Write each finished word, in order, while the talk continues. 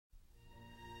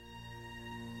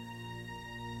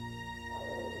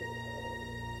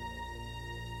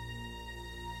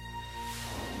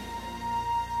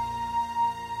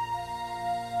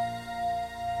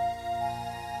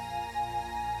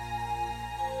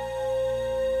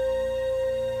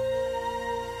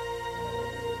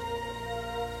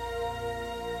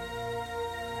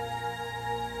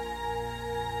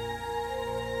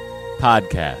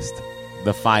Podcast,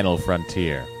 The Final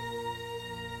Frontier.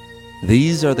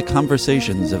 These are the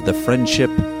conversations of the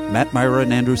friendship Matt Myra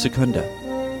and Andrew Secunda.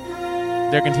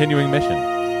 Their continuing mission.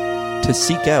 To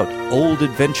seek out old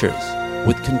adventures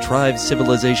with contrived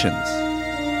civilizations.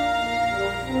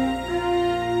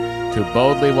 To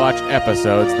boldly watch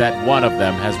episodes that one of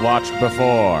them has watched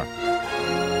before.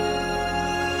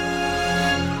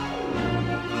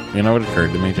 You know what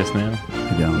occurred to me just now?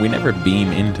 You don't. We never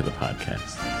beam into the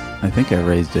podcast. I think I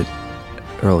raised it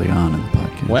early on in the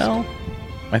podcast. Well,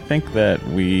 I think that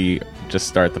we just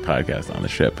start the podcast on the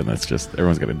ship, and that's just,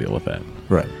 everyone's going to deal with that.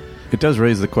 Right. It does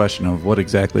raise the question of what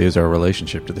exactly is our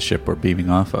relationship to the ship we're beaming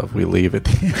off of. We leave at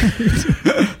the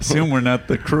end. Assume we're not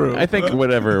the crew. I think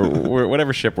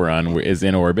whatever ship we're on is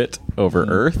in orbit over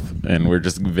Earth, and we're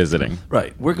just visiting.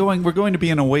 Right. We're going to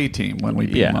be an away team when we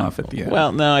beam off at the end.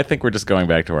 Well, no, I think we're just going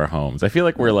back to our homes. I feel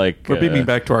like we're beaming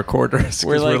back to our quarters because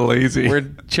we're lazy.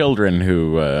 We're children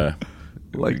who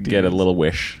like get a little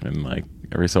wish, and like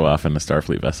every so often a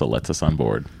Starfleet vessel lets us on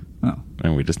board. Oh.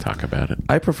 And we just talk about it.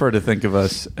 I prefer to think of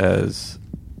us as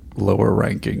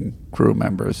lower-ranking crew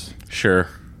members. Sure.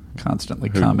 Constantly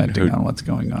commenting on what's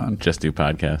going on. Just do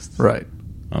podcasts. Right.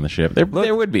 On the ship.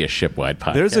 There would be a ship-wide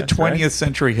podcast. There's a 20th right?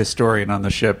 century historian on the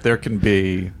ship. There can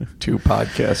be two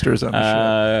podcasters on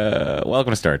the ship.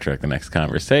 Welcome to Star Trek, The Next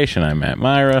Conversation. I'm Matt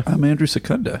Myra. I'm Andrew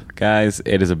Secunda. Guys,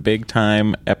 it is a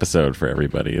big-time episode for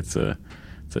everybody. It's a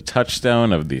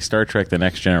touchstone of the Star Trek The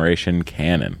Next Generation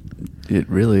canon. It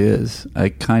really is.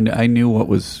 I knew what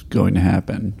was going to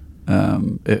happen,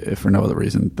 if for no other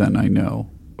reason than I know.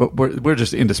 But we're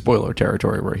just into spoiler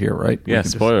territory. We're here, right? Yeah,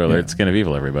 spoiler alert. Skin of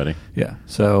Evil, everybody. Yeah.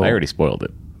 So I already spoiled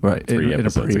it. Right. in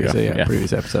a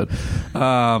previous episode.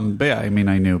 But yeah, I mean,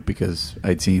 I knew because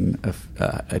I'd seen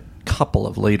a couple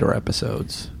of later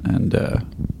episodes, and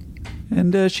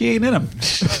she ain't in them.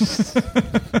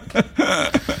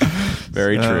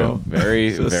 Very true.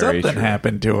 Very something true.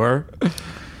 happened to her.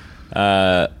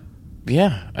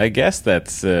 Yeah, I guess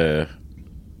that's... now,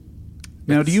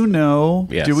 do you know...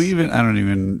 Yes. Do we even... I don't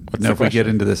even know if we get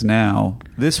into this now.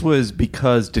 This was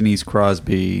because Denise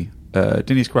Crosby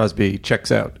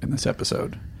checks out in this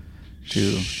episode.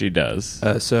 She does.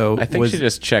 So I think she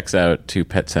just checks out to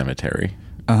Pet Sematary,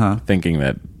 thinking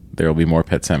that there will be more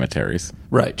Pet Semataries.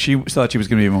 Right. She thought she was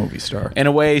going to be a movie star. In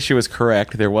a way, she was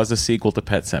correct. There was a sequel to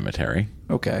Pet Sematary.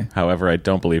 Okay. However, I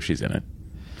don't believe she's in it.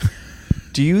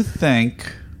 Do you think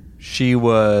she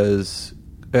was...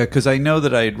 Because I know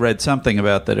that I had read something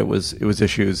about that it was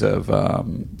issues of,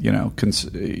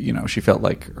 she felt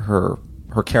like her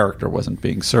character wasn't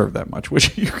being served that much,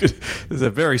 which there's a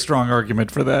very strong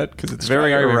argument for that because it's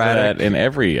very erratic.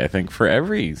 For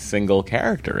every single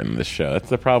character in this show. That's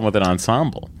the problem with an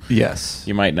ensemble. Yes.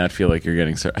 You might not feel like you're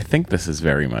getting served. I think this is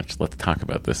very much, let's talk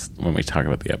about this when we talk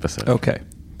about the episode. Okay.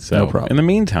 So, no problem. In the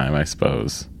meantime, I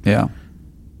suppose. Yeah.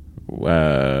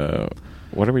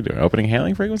 What are we doing? Opening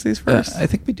hailing frequencies first? I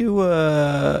think we do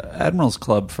Admiral's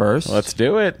Club first. Let's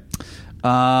do it.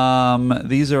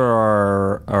 These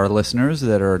are our listeners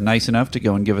that are nice enough to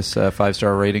go and give us a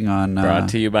 5-star rating on... Brought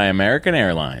to you by American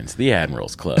Airlines, the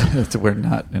Admiral's Club. We're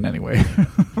not in any way.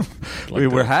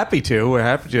 We're happy to. We're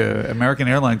happy to. American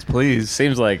Airlines, please.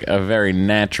 Seems like a very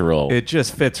natural... It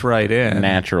just fits right in.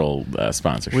 Natural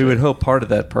sponsorship. We would hope part of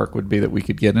that perk would be that we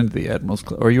could get into the Admiral's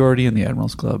Club. Or are you already in the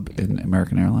Admiral's Club in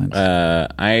American Airlines?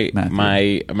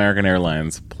 My American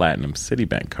Airlines Platinum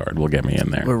Citibank card will get me in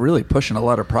there. We're really pushing a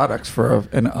lot of products for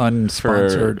an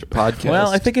unsponsored podcast.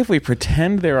 Well, I think if we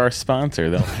pretend they're our sponsor,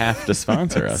 they'll have to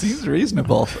sponsor us. Seems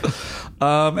reasonable.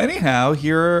 Anyhow,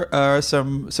 here are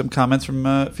some comments from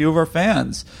a few of our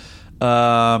fans.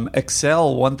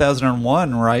 Excel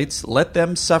 1001 writes, "Let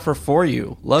them suffer for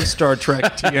you. Love Star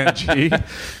Trek TNG.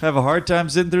 Have a hard time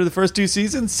sitting through the first 2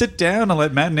 seasons? Sit down and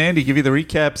let Matt and Andy give you the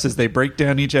recaps as they break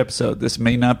down each episode. This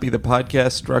may not be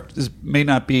podcast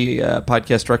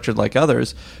structured like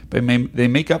others, but they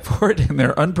make up for it in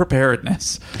their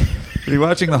unpreparedness.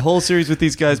 Rewatching the whole series with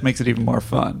these guys makes it even more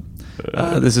fun."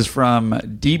 This is from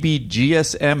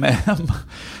DBGSMM.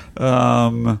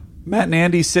 Matt and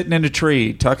Andy sitting in a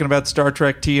tree talking about Star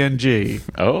Trek TNG.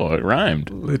 Oh, it rhymed.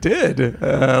 It did.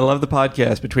 I love the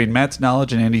podcast. Between Matt's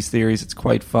knowledge and Andy's theories, it's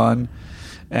quite fun.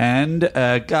 And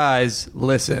guys,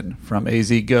 listen, from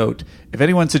AZ Goat. If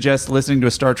anyone suggests listening to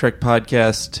a Star Trek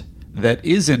podcast that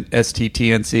isn't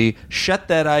STTNC, shut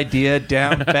that idea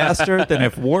down faster than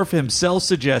if Worf himself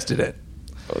suggested it.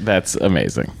 That's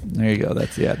amazing. There you go.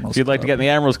 That's the Admiral's Club. If you'd like to get in the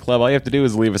Admiral's Club, all you have to do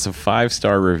is leave us a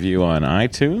 5-star review on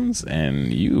iTunes,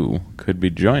 and you could be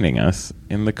joining us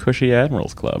in the cushy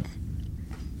Admiral's Club.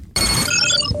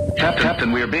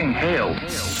 Captain, we are being hailed.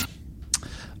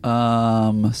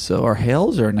 So our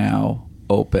hails are now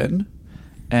open.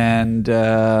 And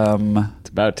It's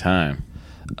about time.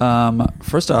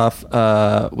 First off,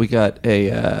 we got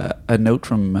a note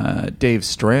from Dave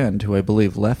Strand, who I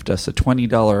believe left us a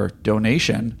 $20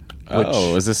 donation.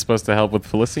 Is this supposed to help with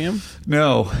Felicium?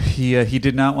 No, he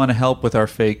did not want to help with our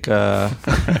fake with our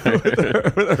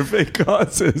fake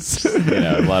causes.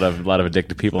 A lot of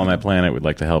addicted people on that planet. We'd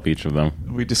like to help each of them.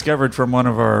 We discovered from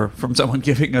someone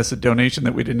giving us a donation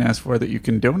that we didn't ask for that you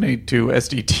can donate to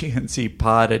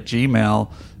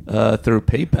sdtncpod@gmail through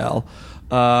PayPal.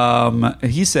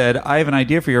 He said, I have an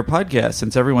idea for your podcast.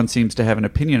 Since everyone seems to have an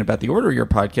opinion about the order of your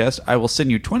podcast, I will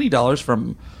send you $20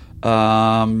 from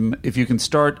if you can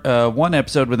start one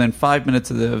episode within 5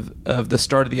 minutes of the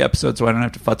start of the episode, so I don't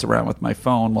have to futz around with my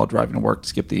phone while driving to work to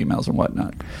skip the emails and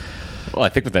whatnot. Well, I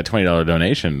think with that $20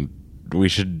 donation, we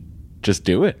should just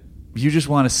do it. You just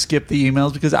want to skip the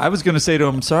emails? Because I was going to say to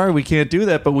him, sorry, we can't do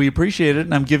that, but we appreciate it,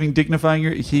 and I'm dignifying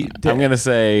your... I'm going to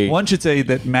say... One should say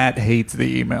that Matt hates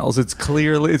the emails. It's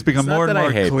become more and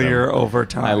more clear over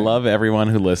time. I love everyone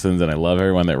who listens, and I love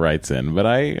everyone that writes in, but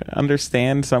I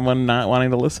understand someone not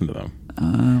wanting to listen to them.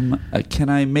 Can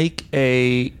I make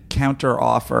a counter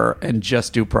offer and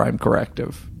just do Prime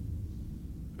Corrective?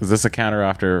 Is this a counter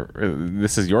offer?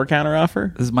 This is your counter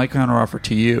offer? This is my counter offer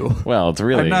to you. Well, it's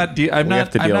really... I'm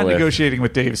not negotiating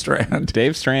with Dave Strand.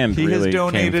 Dave Strand he really has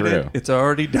donated came through. It. It's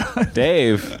already done.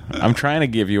 Dave, I'm trying to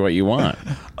give you what you want.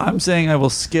 I'm saying I will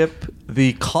skip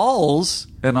the calls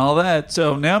and all that.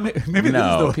 So now maybe this is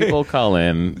the way people call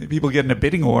in. People get in a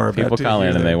bidding war. People call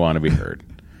in and they want to be heard.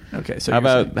 Okay, so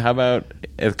how about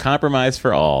a compromise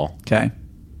for all? Okay,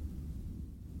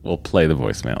 we'll play the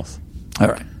voicemails. All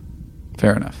right,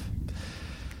 fair enough.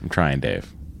 I'm trying,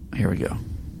 Dave. Here we go.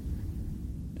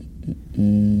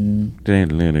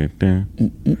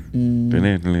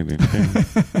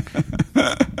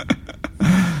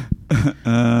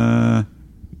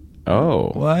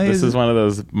 This is one of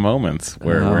those moments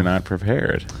where we're not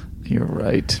prepared. You're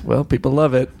right. Well, people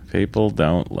love it. People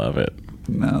don't love it.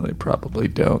 No, they probably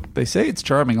don't. They say it's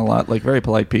charming a lot, like very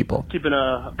polite people. Keeping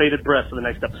a bated breath for the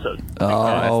next episode. Oh,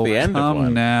 that's the end of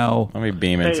one. Now. Let me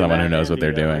beam in someone who knows what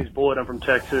they're doing. Name's Boyd. I'm from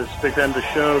Texas. Big fan of the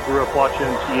show. Grew up watching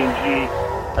TNG.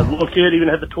 As a little kid, even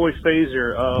had the toy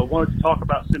phaser. Wanted to talk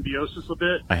about symbiosis a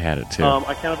bit. I had it too.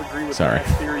 I kind of agree with that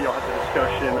theory. Y'all had the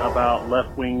discussion about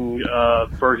left-wing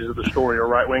versions of the story or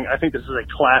right-wing. I think this is a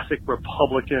classic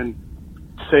Republican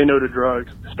say no to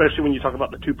drugs, especially when you talk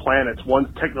about the two planets. One's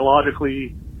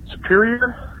technologically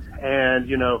superior, and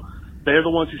they're the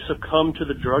ones who succumb to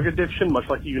the drug addiction, much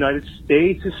like the United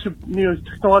States is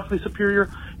technologically superior.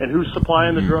 And who's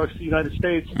supplying the drugs to the United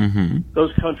States?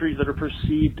 Those countries that are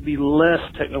perceived to be less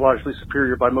technologically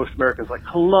superior by most Americans, like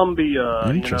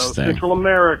Colombia, Central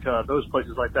America, those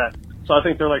places like that. So I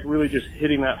think they're like really just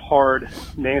hitting that hard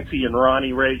Nancy and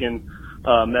Ronnie Reagan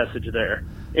message there.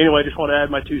 Anyway, I just want to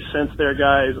add my 2 cents there,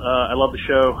 guys. I love the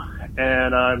show,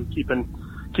 and I'm keeping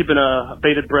a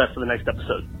bated breath for the next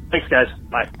episode. Thanks, guys.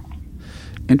 Bye.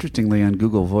 Interestingly, on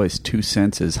Google Voice, 2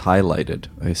 cents is highlighted.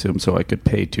 I assume so I could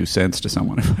pay 2 cents to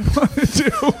someone if I wanted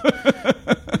to.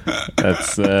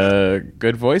 That's a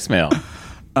good voicemail.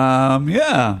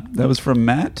 Yeah, that was from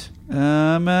Matt.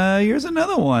 Here's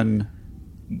another one.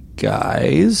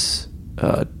 Guys,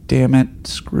 damn it,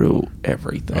 screw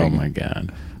everything. Oh, my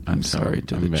God. I'm sorry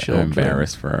to the children. I'm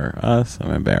embarrassed for us.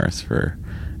 I'm embarrassed for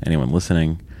anyone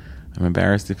listening. I'm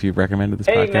embarrassed if you've recommended this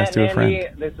podcast to a friend. Hey,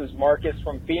 Matt and Andy, this is Marcus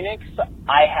from Phoenix.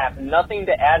 I have nothing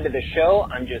to add to the show.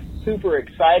 I'm just super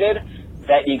excited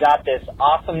that you got this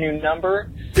awesome new number,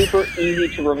 super easy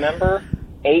to remember,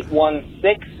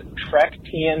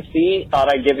 816-TREK-TNC.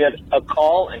 Thought I'd give it a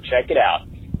call and check it out.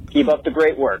 Keep up the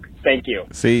great work. Thank you.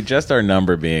 See, just our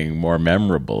number being more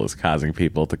memorable is causing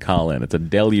people to call in. It's a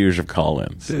deluge of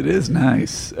call-ins. It is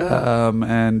nice.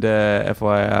 And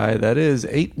FYI, that is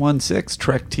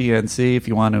 816-TREK-TNC. If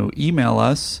you want to email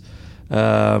us,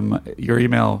 your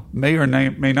email may or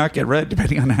may not get read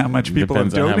depending on how much people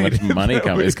have donated. Depends on how much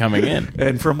money is coming in.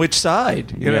 And from which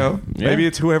side, you know. Yeah. Maybe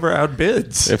it's whoever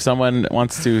outbids. If someone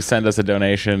wants to send us a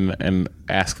donation and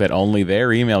ask that only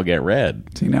their email get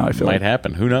read, see, now I feel might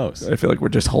happen. Who knows? I feel like we're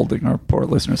just holding our poor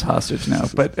listeners hostage now.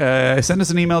 But send us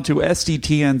an email to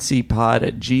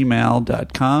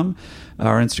sdtncpod@gmail.com.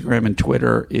 Our Instagram and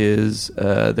Twitter is,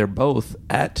 they're both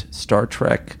at Star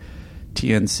Trek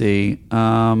TNC,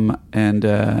 and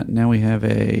now we have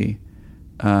a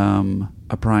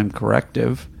prime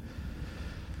corrective.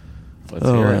 Let's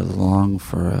hear it. I long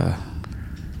for a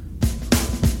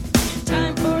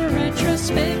time for a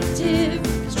retrospective.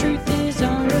 'Cause truth is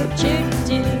our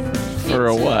objective. For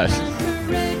a what?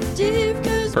 Corrective,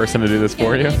 'cause person to do this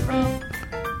for you.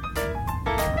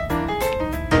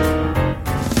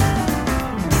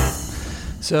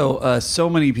 So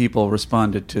many people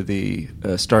responded to the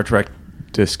Star Trek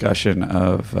discussion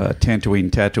of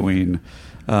Tatooine,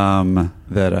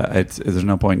 that there's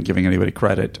no point in giving anybody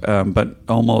credit. But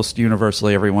almost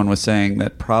universally, everyone was saying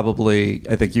that probably,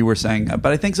 I think you were saying, but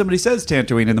I think somebody says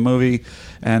Tatooine in the movie,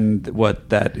 and what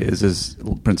that is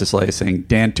Princess Leia saying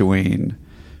Dantooine.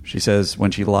 She says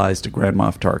when she lies to Grand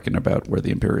Moff Tarkin about where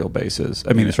the Imperial base is.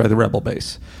 I mean, it's right, the Rebel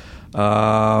base.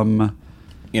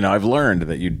 I've learned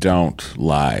that you don't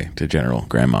lie to General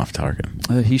Grand Moff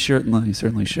Tarkin. He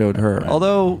certainly showed her. Right.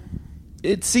 Although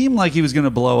it seemed like he was going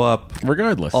to blow up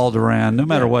regardless Alderaan, no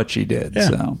matter what she did. Yeah,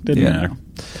 so didn't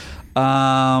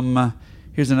matter.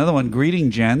 Here's another one. Greeting,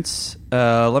 gents.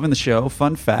 Loving the show.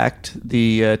 Fun fact,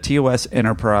 the TOS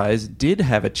Enterprise did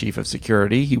have a chief of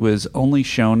security. He was only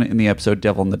shown in the episode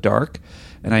Devil in the Dark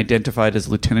and identified as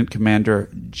Lieutenant Commander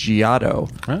Giotto.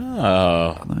 Oh.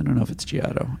 I don't know if it's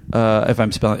Giotto. If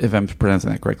I'm pronouncing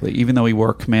that correctly. Even though he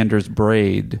wore Commander's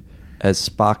braid as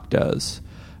Spock does.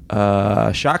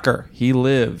 Shocker. He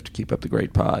lived. Keep up the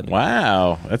great pod.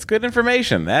 Wow. That's good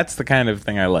information. That's the kind of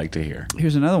thing I like to hear.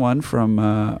 Here's another one from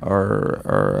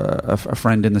a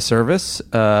friend in the service,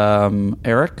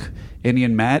 Eric. Andy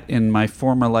and Matt, in my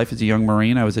former life as a young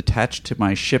Marine, I was attached to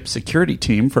my ship's security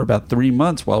team for about 3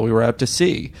 months while we were out to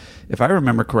sea. If I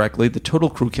remember correctly, the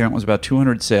total crew count was about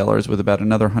 200 sailors with about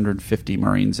another 150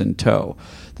 Marines in tow.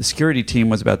 The security team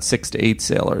was about 6 to 8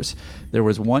 sailors. There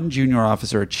was one junior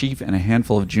officer, a chief, and a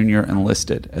handful of junior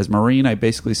enlisted. As Marine, I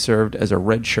basically served as a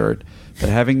red shirt, but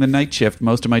having the night shift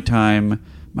most of my time,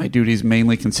 my duties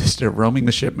mainly consisted of roaming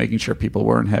the ship, making sure people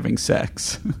weren't having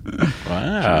sex.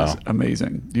 Wow.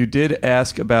 Amazing. You did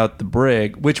ask about the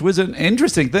brig, which was an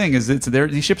interesting thing, is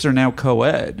these ships are now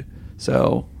co-ed,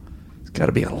 so it's got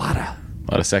to be a lot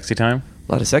of sexy time?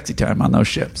 A lot of sexy time on those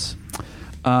ships.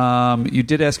 You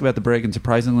did ask about the brig, and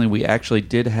surprisingly, we actually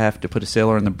did have to put a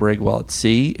sailor in the brig while at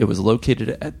sea. It was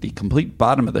located at the complete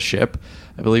bottom of the ship,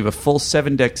 I believe a full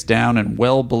 7 decks down and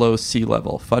well below sea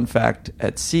level. Fun fact,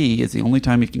 at sea is the only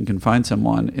time you can confine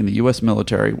someone in the U.S.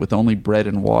 military with only bread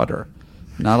and water.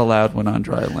 Not allowed when on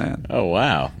dry land. Oh,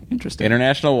 wow. Interesting.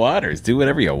 International waters. Do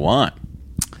whatever you want.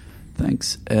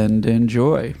 Thanks and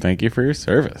enjoy. Thank you for your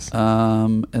service.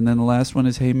 And then the last one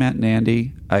is, hey, Matt and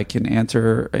Andy. I can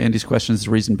answer Andy's questions.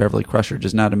 The reason Beverly Crusher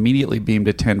does not immediately beam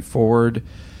to 10 forward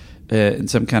in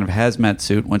some kind of hazmat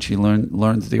suit when she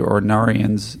learns the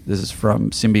Ordinarians, this is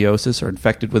from Symbiosis, are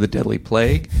infected with a deadly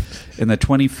plague. In the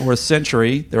 24th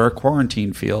century, there are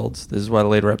quarantine fields. This is why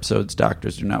later episodes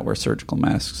doctors do not wear surgical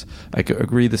masks. I could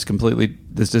agree this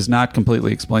does not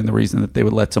completely explain the reason that they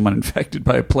would let someone infected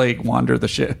by a plague wander the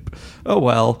ship. Oh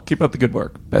well, keep up the good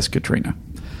work. Best, Katrina.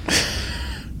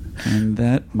 And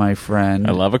that, my friend,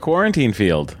 I love a quarantine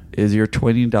field, is your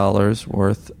 $20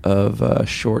 worth of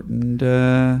shortened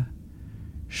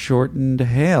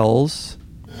hails.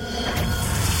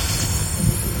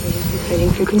 Trading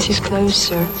frequencies closed,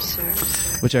 sir.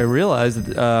 Which I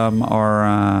realized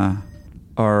our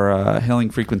hailing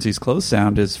frequencies closed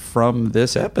sound is from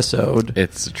this episode.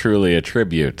 It's truly a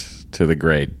tribute to the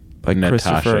great by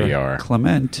Natasha Yar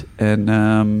Clement,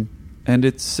 and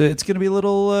it's going to be a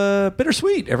little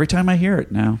bittersweet every time I hear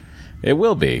it now. It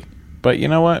will be, but you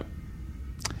know what?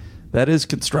 That is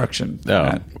construction. Oh,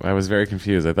 Matt. I was very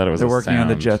confused. I thought it was They're a working sound.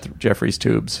 on the Jeffries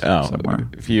tubes somewhere.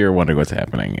 If you're wondering what's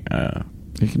happening,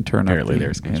 you can turn apparently up the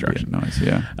there's construction noise.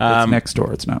 Yeah, it's next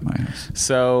door. It's not my house.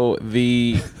 So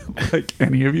like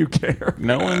any of you care?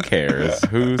 No one cares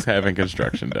who's having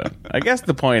construction done. I guess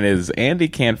the point is Andy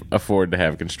can't afford to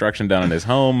have construction done in his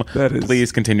home.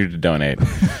 Please continue to donate.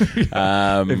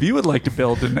 If you would like to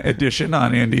build an addition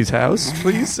on Andy's house,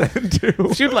 please send to.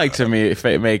 If you'd like to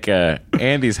make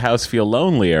Andy's house feel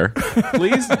lonelier,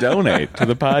 please donate to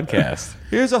the podcast.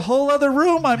 Here's a whole other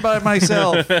room I'm by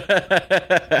myself.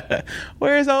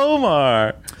 Where's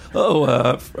Omar?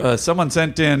 Someone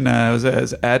sent in, it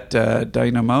was at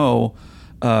Dynamo,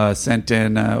 sent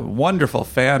in wonderful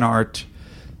fan art.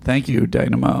 Thank you,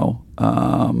 Dynamo,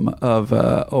 of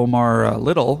Omar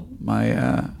Little,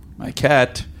 my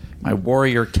cat, my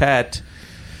warrior cat,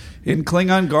 in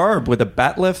Klingon garb with a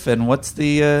batleth and what's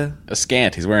the... a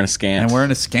scant. He's wearing a scant. And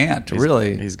wearing a scant,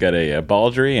 really. He's got a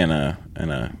baldry and a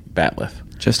batleth.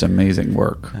 Just amazing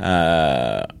work.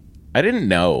 I didn't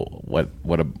know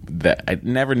I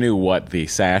never knew what the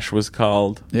sash was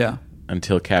called. Yeah.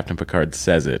 Until Captain Picard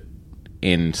says it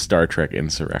in Star Trek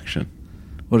Insurrection.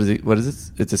 What is it?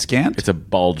 It's a scant? It's a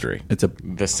baldry.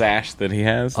 The sash that he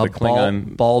has. The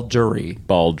Klingon baldry.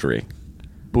 Baldry.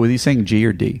 But was he saying G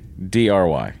or D?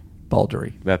 D-R-Y.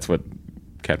 Baldry. That's what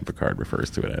Captain Picard refers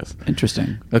to it as.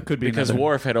 Interesting. That could be because another...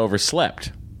 Worf had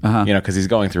overslept. Uh-huh. Because he's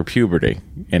going through puberty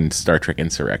in Star Trek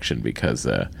Insurrection because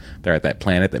they're at that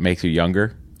planet that makes you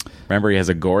younger. Remember, he has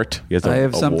a gort. I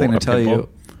have something to tell you.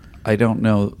 I don't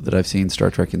know that I've seen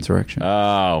Star Trek Insurrection.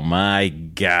 Oh, my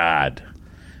God.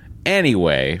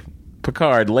 Anyway,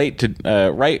 Picard,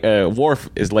 Worf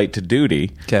is late to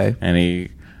duty. Okay. And he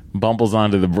bumbles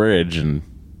onto the bridge, and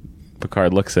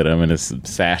Picard looks at him, and his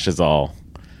sash is all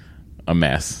a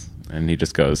mess. And he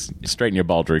just goes, straighten your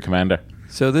baldry, Commander.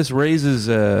 So this raises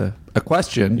a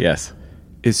question. Yes.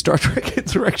 Is Star Trek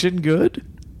Insurrection good?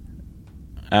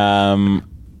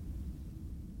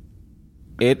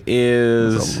 It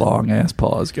is It's a long ass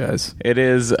pause, guys. It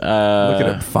is. Look at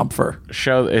him thumper.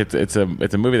 It's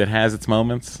a movie that has its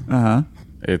moments. Uh-huh.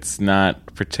 It's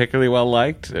not particularly well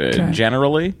liked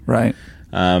generally. Right.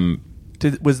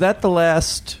 Was that the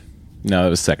last? No, it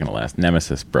was second to last.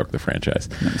 Nemesis broke the franchise.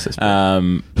 Nemesis.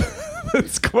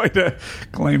 It's quite a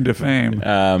claim to fame.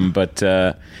 But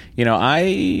I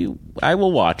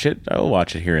will watch it. I will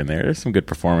watch it here and there. There's some good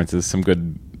performances, some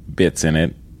good bits in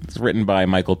it. It's written by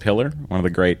Michael Piller, one of the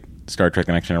great Star Trek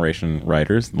The Next Generation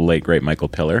writers, the late, great Michael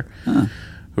Piller,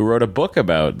 who wrote a book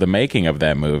about the making of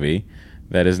that movie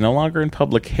that is no longer in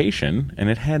publication, and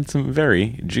it had some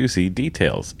very juicy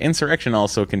details. Insurrection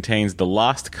also contains the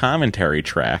lost commentary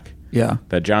track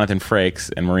that Jonathan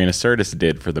Frakes and Marina Sirtis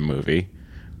did for the movie,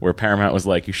 where Paramount was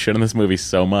like, you shit on this movie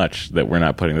so much that we're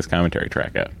not putting this commentary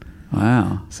track out.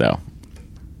 Wow. So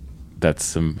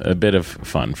that's a bit of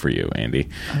fun for you, Andy.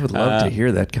 I would love to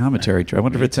hear that commentary. I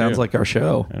wonder if it sounds like our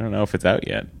show. I don't know if it's out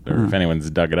yet or if anyone's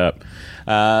dug it up.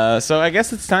 So I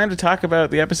guess it's time to talk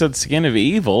about the episode Skin of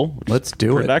Evil. Let's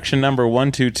do it. Production number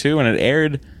 122, and it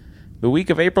aired the week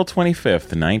of April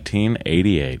 25th,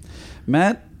 1988.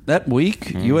 Matt, that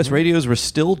week, U.S. radios were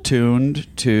still tuned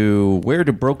to Where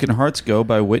Do Broken Hearts Go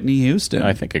by Whitney Houston.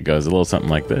 I think it goes a little something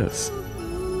like this.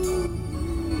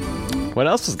 What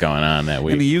else was going on that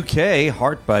week? In the UK,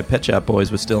 Heart by Pet Shop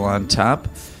Boys was still on top.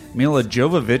 Mila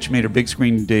Jovovich made her big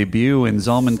screen debut in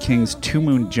Zalman King's Two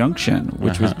Moon Junction,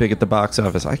 which was big at the box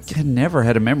office. I never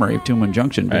had a memory of Two Moon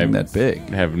Junction being that big.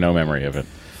 I have no memory of it.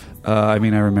 I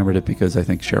remembered it because I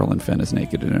think Sherilyn Fenn is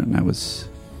naked in it, and I was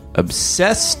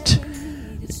obsessed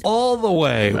all the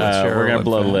way with Sherilyn We're going to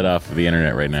blow Fenn. the lid off of the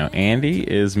internet right now. Andy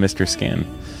is Mr. Skin.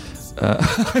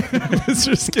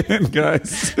 Mr. Skin,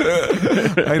 guys.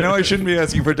 I know I shouldn't be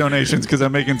asking for donations because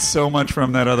I'm making so much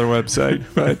from that other website,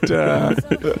 but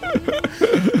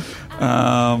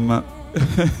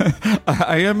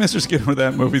I am Mr. Skin where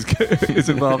that movie is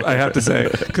involved, I have to say,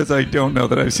 because I don't know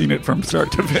that I've seen it from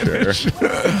start to finish.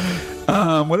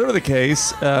 Whatever the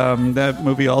case, that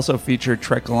movie also featured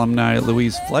Trek alumni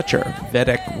Louise Fletcher,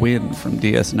 Vedek Wynn from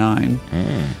DS9.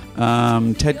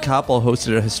 Ted Koppel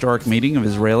hosted a historic meeting of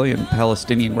Israeli and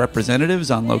Palestinian representatives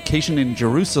on location in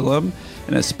Jerusalem.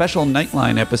 In a special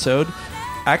Nightline episode,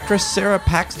 actress Sarah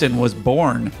Paxton was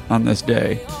born on this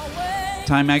day.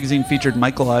 Time magazine featured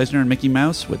Michael Eisner and Mickey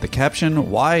Mouse with the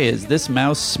caption, "Why is this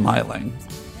mouse smiling?"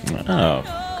 Oh,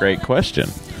 great question.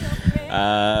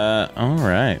 All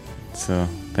right. So,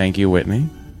 thank you, Whitney.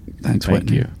 Thanks,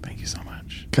 Whitney. Thank you so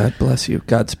much. God bless you.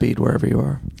 Godspeed wherever you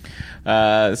are.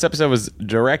 This episode was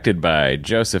directed by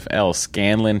Joseph L.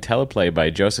 Scanlon, teleplay by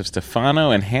Joseph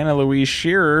Stefano, and Hannah Louise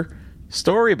Shearer,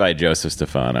 story by Joseph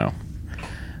Stefano.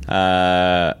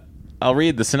 I'll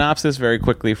read the synopsis very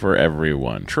quickly for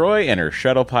everyone. Troy and her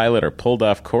shuttle pilot are pulled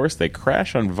off course. They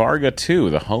crash on Varga 2,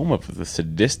 the home of the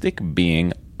sadistic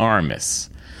being Armis,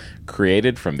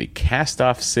 created from the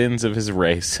cast-off sins of his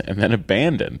race and then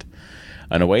abandoned.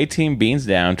 An away team beams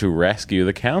down to rescue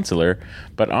the counselor,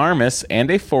 but Armis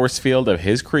and a force field of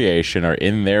his creation are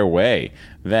in their way.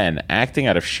 Then, acting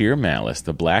out of sheer malice,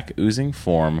 the black oozing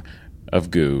form of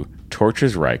goo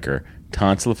tortures Riker,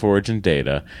 taunts LaForge and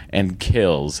Data, and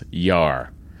kills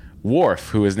Yar.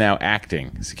 Worf, who is now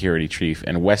acting security chief,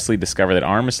 and Wesley discover that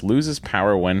Armis loses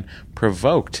power when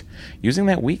provoked. Using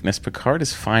that weakness, Picard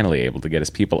is finally able to get his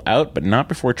people out, but not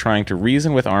before trying to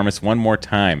reason with Armis one more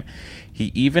time.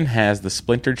 He even has the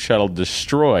splintered shuttle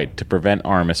destroyed to prevent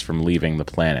Armis from leaving the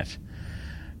planet.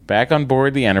 Back on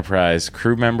board the Enterprise,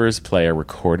 crew members play a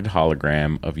recorded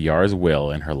hologram of Yar's will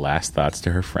and her last thoughts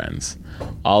to her friends.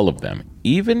 All of them,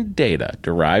 even Data,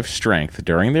 derive strength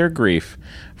during their grief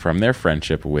from their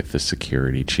friendship with the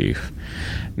security chief.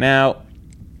 Now,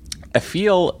 I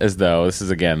feel as though, this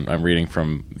is again, I'm reading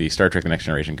from the Star Trek The Next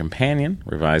Generation Companion,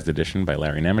 revised edition by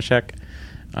Larry Nemeczek.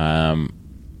 I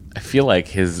feel like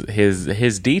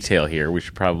his detail here we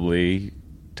should probably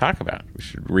talk about. We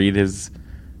should read his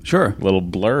little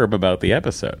blurb about the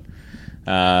episode.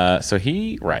 So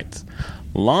he writes,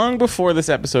 Long before this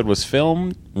episode was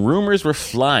filmed, rumors were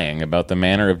flying about the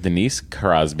manner of Denise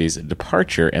Crosby's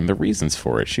departure and the reasons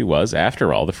for it. She was,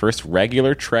 after all, the first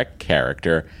regular Trek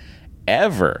character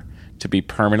ever to be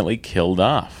permanently killed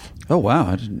off. Oh, wow.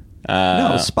 I didn't...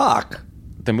 no, Spock.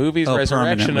 The movie's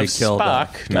resurrection of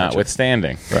Spock, Gotcha.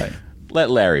 notwithstanding. Right. Let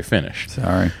Larry finish.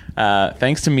 Sorry.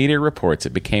 Thanks to media reports,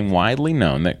 it became widely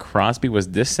known that Crosby was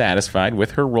dissatisfied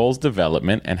with her role's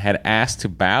development and had asked to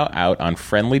bow out on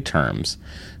friendly terms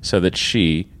so that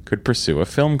she could pursue a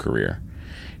film career.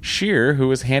 Scheer, who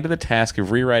was handed the task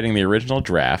of rewriting the original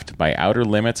draft by Outer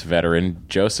Limits veteran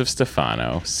Joseph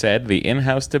Stefano, said the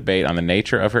in-house debate on the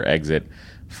nature of her exit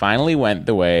finally went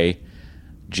the way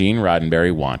Gene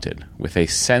Roddenberry wanted, with a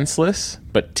senseless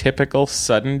but typical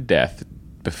sudden death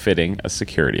befitting a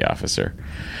security officer.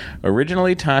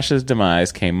 Originally, Tasha's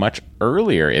demise came much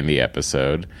earlier in the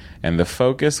episode, and the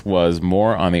focus was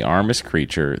more on the Armus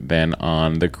creature than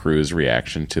on the crew's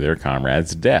reaction to their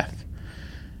comrade's death.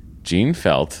 Gene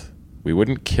felt we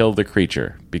wouldn't kill the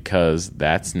creature because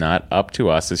that's not up to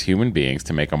us as human beings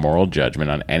to make a moral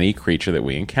judgment on any creature that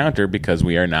we encounter because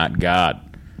we are not God,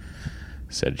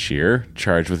 said Scheer,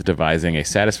 charged with devising a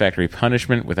satisfactory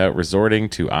punishment without resorting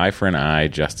to eye for an eye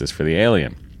justice for the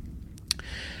alien.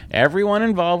 Everyone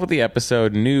involved with the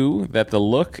episode knew that the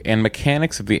look and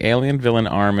mechanics of the alien villain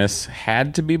Armus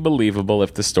had to be believable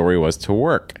if the story was to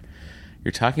work.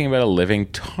 You're talking about a living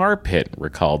tar pit,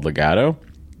 recalled Legato,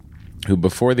 who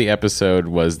before the episode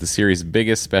was the series'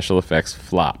 biggest special effects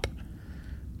flop.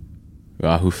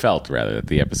 Who felt, rather, that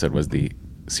the episode was the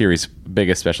series'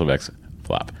 biggest special effects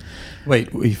flop.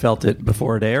 Wait, we felt it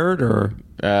before it aired, or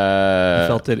we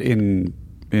felt it in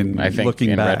I think looking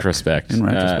in back? retrospect. In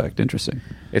retrospect, interesting.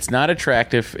 It's not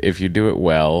attractive if you do it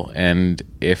well, and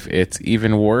if it's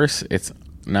even worse, it's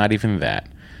not even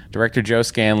that. Director Joe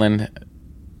Scanlon,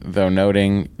 though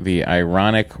noting the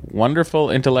ironic,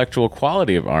 wonderful intellectual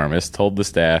quality of Armus, told the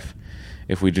staff,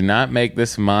 "If we do not make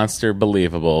this monster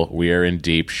believable, we are in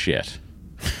deep shit."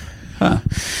 Huh.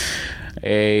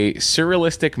 A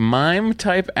surrealistic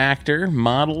mime-type actor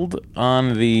modeled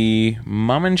on the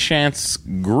Mummenschanz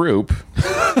group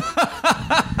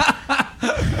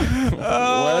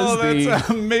that's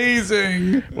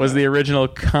amazing. Was the original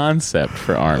concept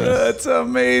for Armus. That's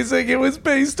amazing. It was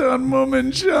based on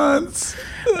Mummenschanz.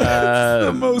 That's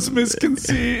the most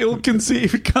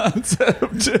ill-conceived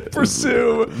concept to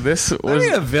pursue. This was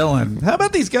Maybe a villain. How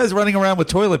about these guys running around with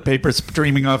toilet paper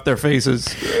streaming off their faces?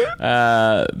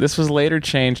 This was later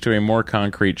changed to a more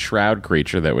concrete shroud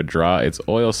creature that would draw its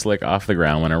oil slick off the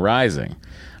ground when arising.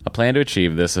 A plan to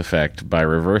achieve this effect by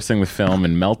reversing the film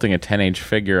and melting a 10-inch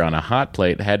figure on a hot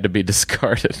plate had to be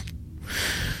discarded.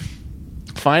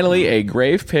 Finally, a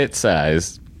grave pit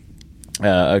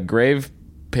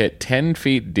 10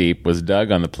 feet deep was dug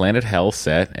on the Planet Hell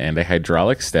set, and a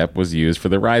hydraulic step was used for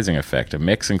the rising effect. A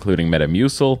mix including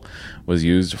Metamucil was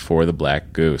used for the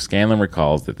black goo. Scanlon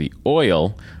recalls that the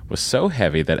oil was so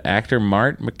heavy that actor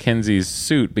Mart McKenzie's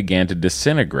suit began to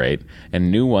disintegrate, and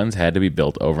new ones had to be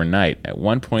built overnight. At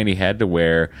one point, he had to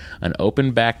wear an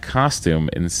open-back costume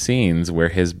in scenes where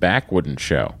his back wouldn't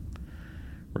show.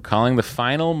 Recalling the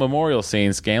final memorial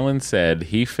scene, Scanlon said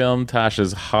he filmed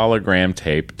Tasha's hologram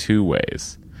tape 2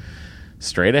 ways.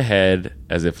 Straight ahead,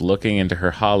 as if looking into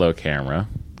her holo camera,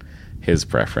 his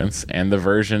preference, and the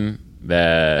version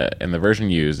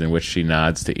used in which she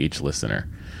nods to each listener.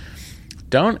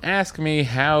 "Don't ask me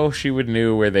how she would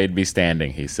know where they'd be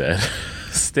standing," he said.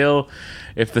 Still,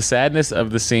 if the sadness of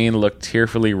the scene looked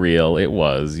tearfully real, it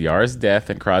was. Yar's death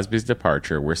and Crosby's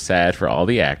departure were sad for all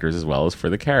the actors as well as for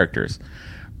the characters.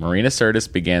 Marina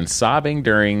Sirtis began sobbing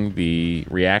during the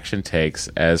reaction takes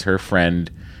as her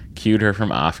friend cued her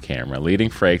from off-camera, leading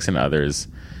Frakes and others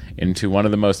into one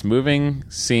of the most moving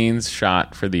scenes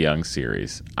shot for the young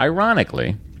series.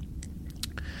 Ironically,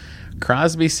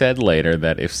 Crosby said later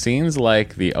that if scenes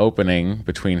like the opening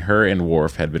between her and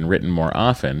Worf had been written more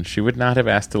often, she would not have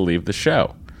asked to leave the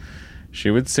show.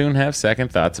 She would soon have second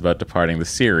thoughts about departing the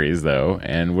series, though,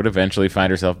 and would eventually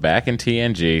find herself back in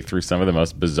TNG through some of the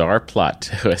most bizarre plot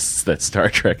twists that Star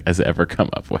Trek has ever come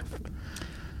up with.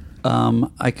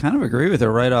 I kind of agree with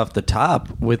her right off the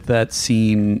top with that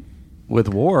scene with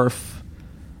Worf.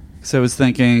 So I was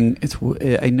thinking,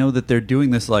 I know that they're doing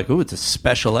this like, it's a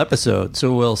special episode,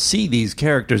 so we'll see these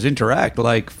characters interact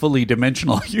like fully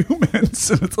dimensional humans.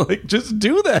 And it's like, just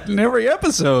do that in every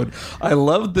episode. I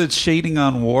love the shading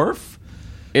on Worf,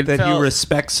 he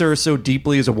respects her so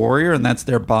deeply as a warrior, and that's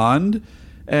their bond.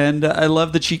 And I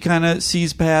love that she kind of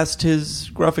sees past his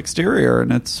gruff exterior,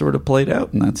 and it's sort of played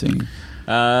out in that scene.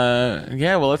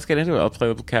 Yeah, well, let's get into it. I'll play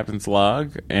with Captain's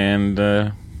Log,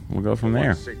 and we'll go from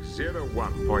there.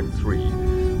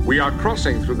 601.3. We are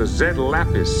crossing through the Z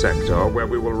Lapis sector, where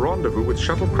we will rendezvous with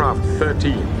Shuttlecraft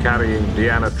 13, carrying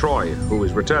Deanna Troi, who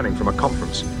is returning from a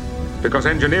conference. Because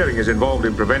engineering is involved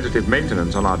in preventative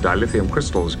maintenance on our dilithium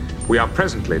crystals, we are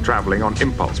presently traveling on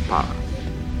impulse power.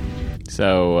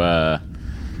 So,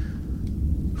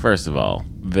 first of all,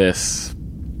 this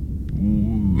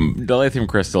dilithium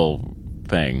crystal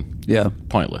thing, Yeah.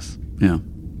 pointless. Yeah.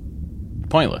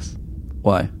 Pointless.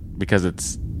 Why? Because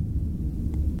it's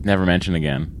never mentioned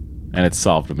again, and it's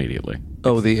solved immediately.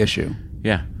 Oh, the issue.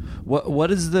 Yeah. What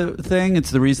is the thing?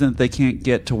 It's the reason that they can't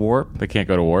get to warp? They can't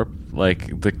go to warp.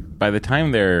 Like, by the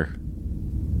time they're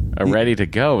ready to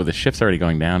go, the ship's already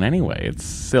going down anyway. It's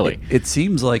silly. It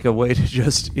seems like a way to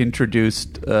just introduce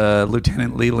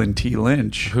Lieutenant Leland T.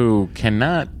 Lynch. Who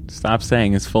cannot stop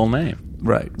saying his full name.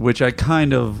 Right, which I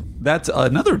kind of... That's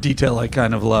another detail I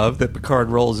kind of love, that Picard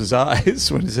rolls his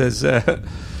eyes when he says,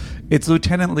 it's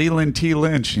Lieutenant Leland T.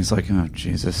 Lynch. He's like, oh,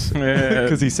 Jesus.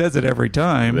 Because he says it every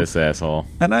time. This asshole.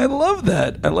 And I love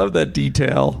that. I love that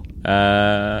detail.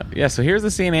 Yeah, so here's the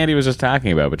scene Andy was just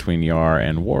talking about between Yar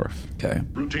and Worf. Okay.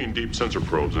 Routine deep sensor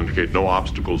probes indicate no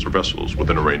obstacles or vessels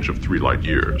within a range of 3 light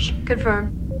years.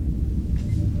 Confirm.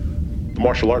 The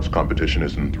martial arts competition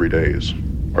is in 3 days.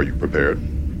 Are you prepared?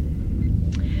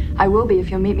 I will be if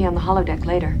you'll meet me on the holodeck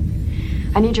later.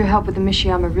 I need your help with the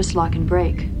Mishiyama wrist lock and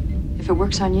brake. If it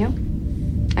works on you,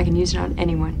 I can use it on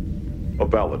anyone. A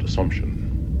valid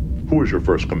assumption. Who is your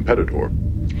first competitor?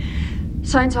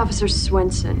 Science Officer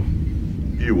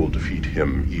Swenson. You will defeat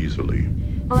him easily.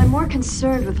 Well, I'm more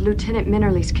concerned with Lieutenant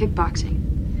Minnerly's kickboxing.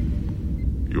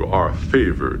 You are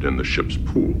favored in the ship's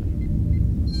pool.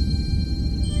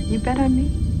 You bet on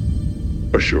me?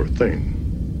 A sure thing.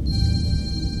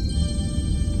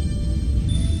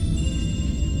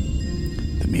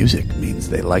 The music means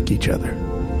they like each other.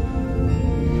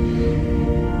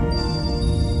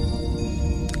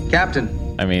 Captain.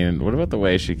 I mean, what about the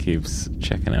way she keeps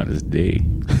checking out his D?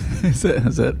 Was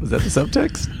that the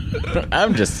subtext?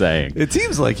 I'm just saying. It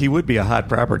seems like he would be a hot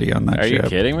property on that Are ship. you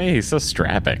kidding me? He's so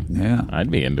strapping. Yeah. I'd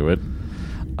be into it.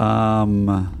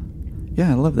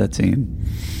 Yeah, I love that scene.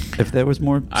 If there was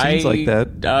more scenes like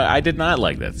that. I did not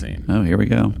like that scene. Oh, here we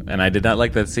go. And I did not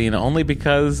like that scene only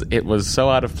because it was so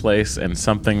out of place and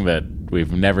something that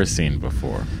we've never seen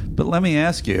before. But let me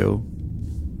ask you.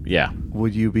 Yeah.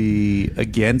 Would you be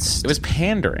against... It was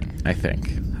pandering, I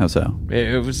think. How so?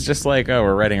 It was just like, oh,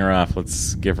 we're writing her off.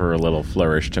 Let's give her a little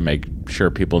flourish to make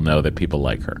sure people know that people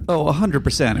like her. Oh,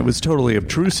 100%. It was totally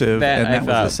obtrusive, and that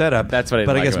was the setup. That's what I didn't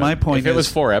But I like guess about my it. point if it was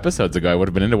 4 episodes ago, I would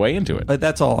have been way into it.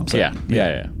 That's all I'm saying.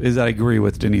 Yeah. Is I agree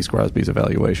with Denise Crosby's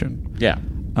evaluation. Yeah.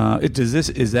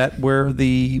 Is that where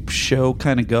the show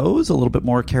kind of goes? A little bit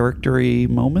more character-y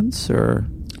moments, or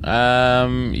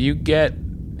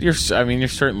you're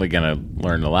certainly going to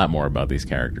learn a lot more about these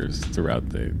characters throughout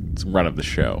the run of the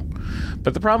show.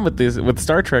 But the problem with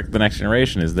Star Trek: The Next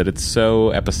Generation is that it's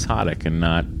so episodic and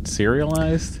not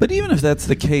serialized. But even if that's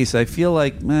the case, I feel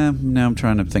like now I'm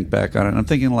trying to think back on it. I'm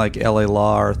thinking like L.A.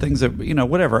 Law or things that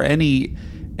whatever any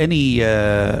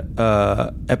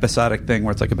episodic thing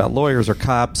where it's like about lawyers or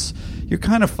cops. You're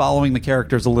kind of following the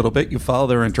characters a little bit. You follow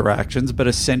their interactions, but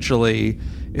essentially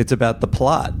it's about the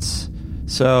plots.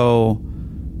 So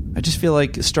I just feel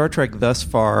like Star Trek thus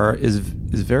far is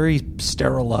very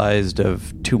sterilized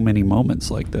of too many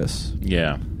moments like this.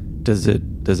 Yeah. Does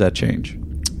that change?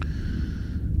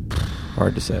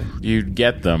 Hard to say. You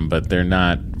get them, but they're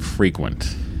not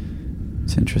frequent.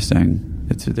 It's interesting.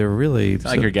 They're really it's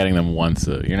not like you're getting them once.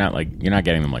 You're not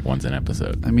getting them like once an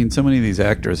episode. I mean, so many of these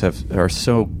actors are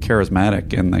so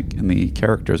charismatic, and the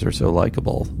characters are so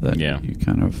likable that you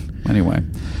kind of anyway.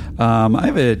 I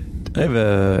have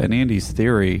an Andy's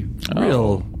theory,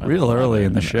 real early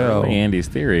in the show. Andy's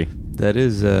theory that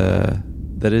is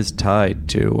tied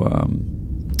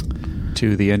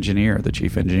to the engineer, the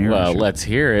chief engineer. Well, let's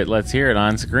hear it. Let's hear it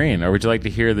on screen. Or would you like to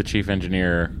hear the chief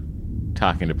engineer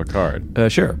talking to Picard?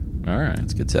 Sure. All right,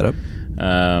 that's a good setup.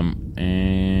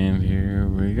 And here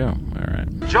we go. All right.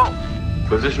 Joel.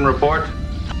 Position report.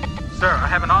 Sir, I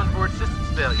have an onboard systems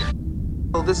failure.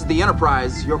 Well, this is the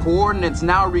Enterprise. Your coordinates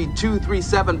now read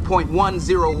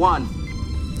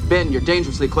 237.101. Ben, you're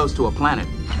dangerously close to a planet.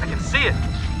 I can see it.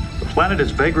 The planet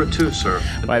is Vagra 2, sir.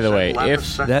 By the way,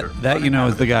 if that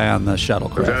is the guy on the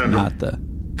shuttlecraft, not the...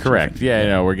 Correct.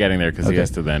 Yeah, we're getting there because he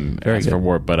has to then ask for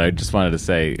warp. But I just wanted to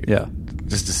say... Yeah.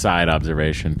 Just a side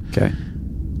observation. Okay.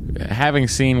 Having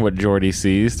seen what Geordi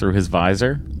sees through his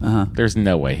visor, there's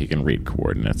no way he can read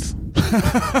coordinates.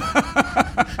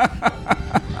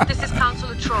 This is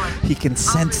Counselor Troy. He can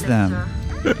sense them.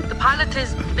 The pilot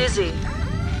is busy.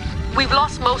 We've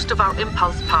lost most of our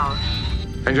impulse power.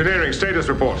 Engineering status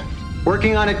report.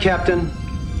 Working on it, Captain.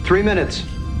 3 minutes.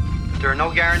 There are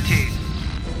no guarantees.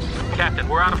 Captain,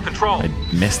 we're out of control. I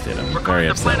missed it. I'm We're very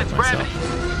causing the upset planet's with myself.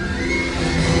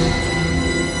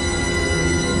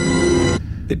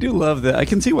 I do love that. I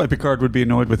can see why Picard would be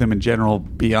annoyed with him in general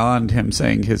beyond him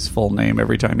saying his full name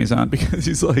every time he's on, because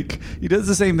he's like, he does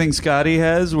the same thing Scotty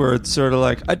has, where it's sort of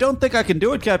like, I don't think I can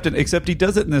do it, Captain, except he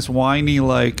does it in this whiny,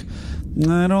 like,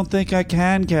 I don't think I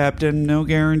can, Captain, no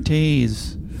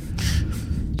guarantees.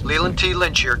 Leland T.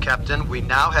 Lynch here, Captain. We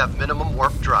now have minimum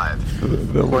warp drive.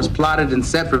 Of course, plotted and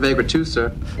set for Vega 2, sir.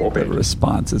 The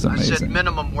response is I amazing. said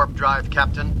minimum warp drive,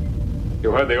 Captain.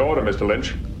 You heard the order, Mr.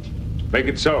 Lynch. Make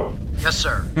it so. Yes,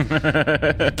 sir.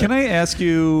 Can I ask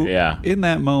you, Yeah. in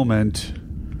that moment,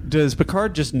 does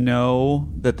Picard just know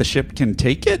that the ship can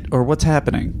take it, or what's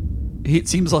happening? It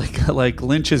seems like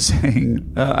Lynch is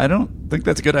saying, I don't think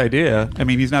that's a good idea. I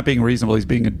mean, he's not being reasonable. He's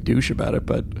being a douche about it,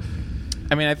 but...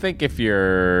 I mean, I think if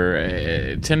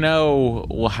you're to know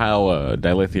how a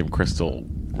dilithium crystal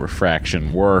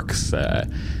refraction works,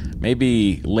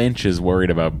 maybe Lynch is worried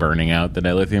about burning out the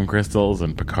dilithium crystals,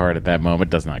 and Picard at that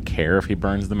moment does not care if he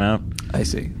burns them out. I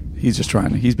see. He's just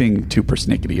he's being too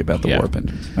persnickety about the warp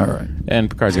engines. All right. And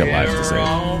Picard's got lives to Where save. are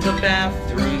all the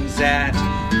bathrooms at?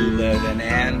 Who let an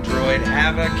android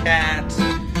have a cat?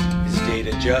 Is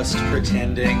Data just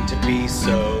pretending to be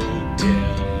so dim?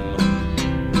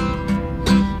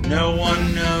 No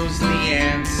one knows the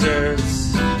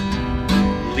answers,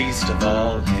 least of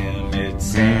all him.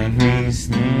 It's Andy's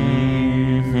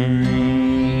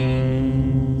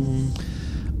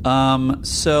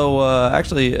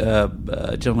Actually,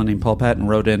 a gentleman named Paul Patton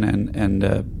wrote in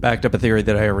and backed up a theory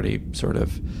that I already sort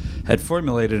of had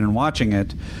formulated in watching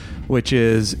it, which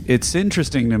is, it's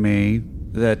interesting to me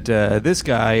that this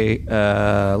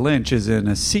guy, Lynch, is in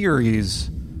a series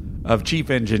of chief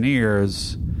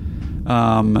engineers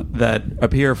that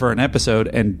appear for an episode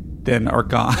and then are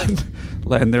gone.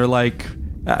 And they're like,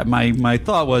 my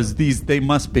thought was,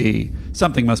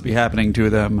 something must be happening to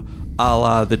them, a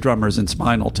la the drummers in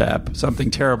Spinal Tap.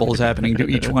 Something terrible is happening to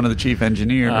each one of the chief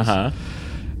engineers. Uh-huh.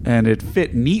 And it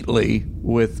fit neatly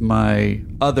with my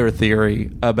other theory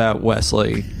about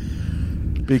Wesley,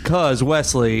 because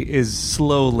Wesley is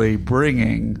slowly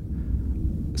bringing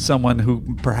someone who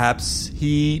perhaps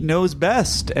he knows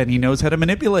best and he knows how to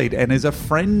manipulate and is a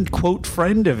quote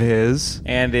friend of his,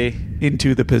 Andy,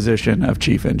 into the position of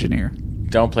chief engineer.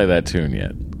 Don't play that tune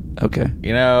yet. Okay.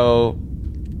 You know,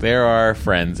 there are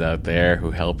friends out there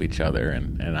who help each other,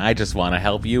 and I just want to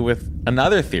help you with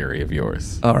another theory of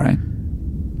yours. All right.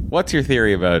 What's your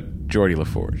theory about Geordi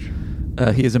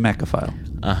LaForge? He is a mechaphile.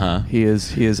 Uh-huh. He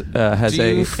has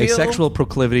a sexual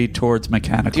proclivity towards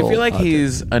mechanical. Do you feel like objects.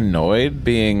 he's annoyed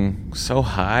being so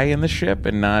high in the ship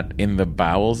and not in the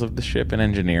bowels of the ship in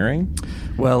engineering?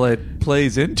 Well, it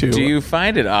plays into... Do you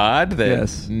find it odd that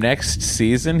Yes. next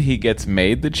season he gets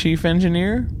made the chief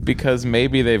engineer? Because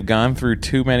maybe they've gone through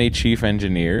too many chief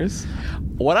engineers?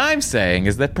 What I'm saying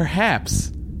is that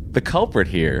perhaps the culprit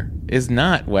here is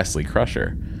not Wesley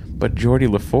Crusher, but Geordi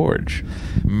LaForge,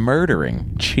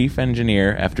 murdering chief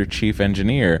engineer after chief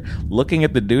engineer, looking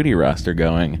at the duty roster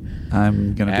going,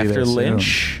 I'm going to be there after soon.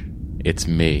 Lynch, it's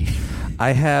me.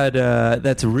 I had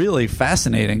that's really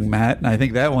fascinating, Matt, and I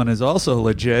think that one is also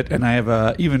legit. And I have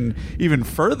a even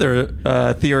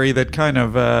further theory that kind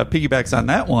of piggybacks on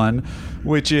that one,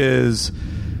 which is,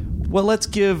 well, let's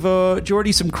give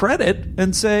Geordi some credit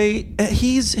and say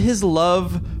his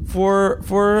love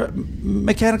for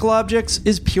mechanical objects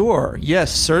is pure.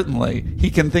 Yes, certainly,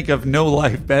 he can think of no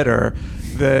life better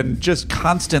than just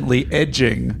constantly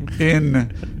edging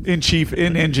in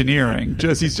engineering.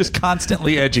 He's just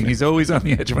constantly edging. He's always on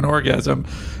the edge of an orgasm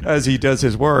as he does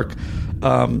his work.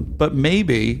 But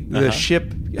maybe the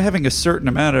ship having a certain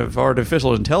amount of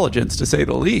artificial intelligence, to say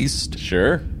the least.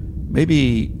 Sure.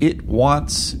 Maybe it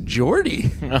wants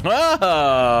Geordi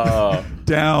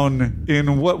down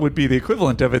in what would be the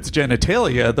equivalent of its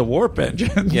genitalia, the warp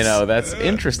engines. You know, that's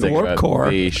interesting. The warp about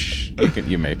core.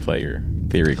 You may play your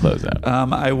theory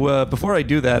closeout. Before I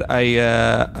do that,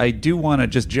 I do want to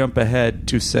just jump ahead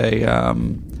to say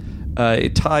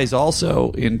it ties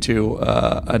also into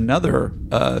another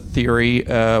theory,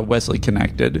 Wesley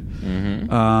connected,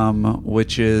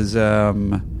 which is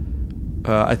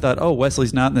I thought,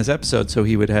 Wesley's not in this episode, so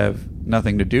he would have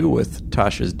nothing to do with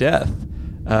Tasha's death.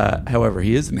 However,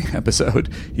 he is in the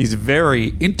episode. He's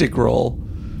very integral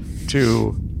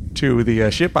to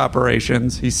the ship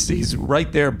operations. He's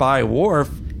right there by Worf,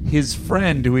 his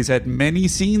friend who he's had many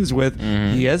scenes with.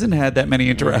 He hasn't had that many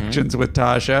interactions with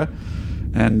Tasha.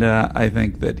 And I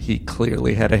think that he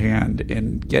clearly had a hand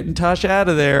in getting Tasha out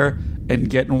of there and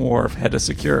getting Worf head of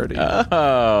security.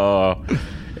 Oh,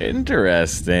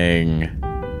 interesting.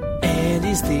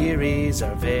 Andy's theories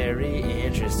are very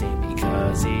interesting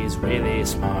because he's really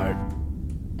smart.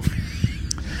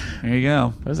 There you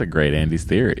go. Those are great Andy's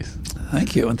theories.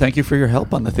 Thank you, and thank you for your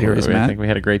help on the theories, I Matt. think we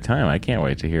had a great time. I can't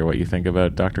wait to hear what you think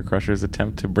about Dr. Crusher's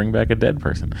attempt to bring back a dead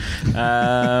person.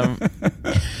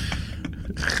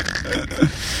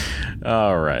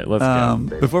 All right, let's go.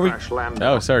 Before we,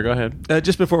 sorry, go ahead.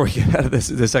 Just before we get out of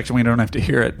this section, we don't have to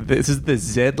hear it. This is the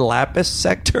Zed Lapis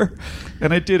sector,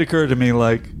 and it did occur to me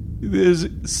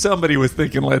somebody was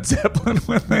thinking Led Zeppelin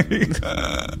when they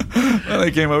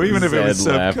came up, even if it was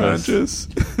subconscious.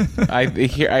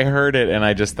 I heard it and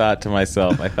I just thought to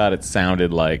myself, I thought it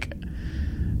sounded like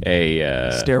a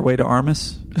Stairway to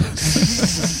Armus.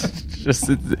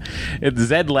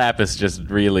 Zed Lapis just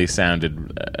really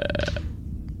sounded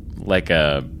like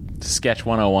a Sketch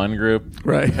 101 group,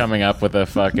 right? Coming up with a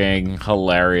fucking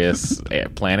hilarious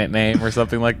planet name or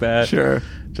something like that. Sure,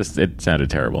 just it sounded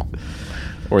terrible.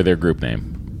 Or their group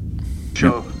name.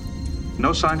 Show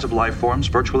no signs of life forms,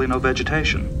 virtually no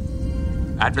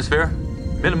vegetation. Atmosphere?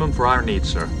 Minimum for our needs,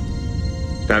 sir.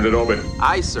 Standard orbit.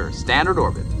 Aye, sir. Standard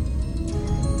orbit.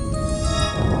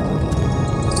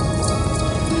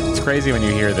 It's crazy when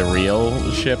you hear the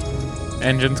real ship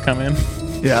engines come in.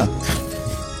 Yeah.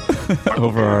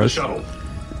 Over ours. Shuttle.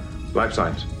 Life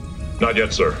signs. Not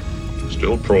yet, sir.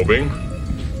 Still probing.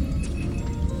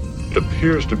 It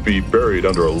appears to be buried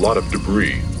under a lot of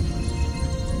debris.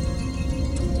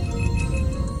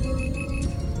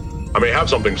 I may have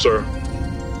something, sir.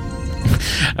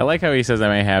 I like how he says, I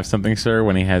may have something, sir,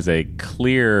 when he has a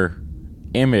clear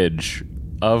image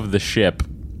of the ship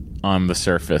on the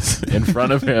surface in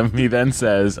front of him. He then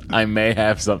says, I may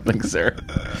have something, sir.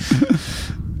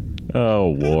 Oh,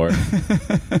 war.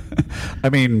 I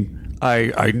mean,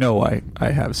 I know I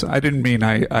have some. I didn't mean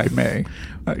I may.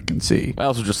 I can see. I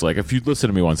also just if you listen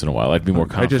to me once in a while, I'd be more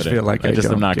confident. I just feel like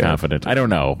I'm not confident. I don't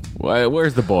know.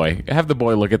 Where's the boy? Have the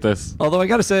boy look at this. Although I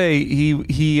got to say,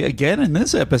 he again in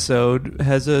this episode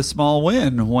has a small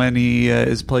win when he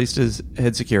is placed as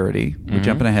head security. We're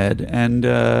jumping ahead, and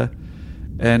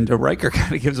Riker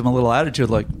kind of gives him a little attitude,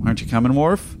 like, "Aren't you coming,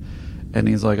 Worf?" And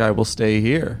he's like, "I will stay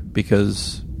here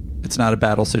because it's not a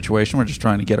battle situation. We're just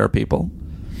trying to get our people."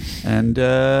 And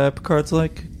Picard's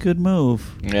like, "Good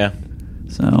move." Yeah.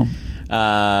 So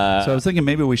I was thinking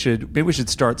maybe we should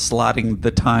start slotting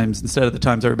the times instead of the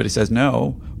times everybody says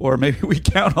no, or maybe we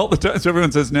count all the times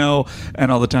everyone says no and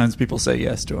all the times people say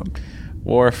yes to him.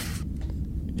 Worf,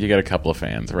 you got a couple of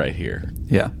fans right here.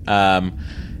 Yeah.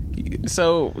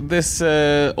 So this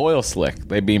oil slick,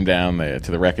 they beam down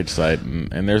to the wreckage site,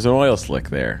 and there's an oil slick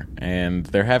there, and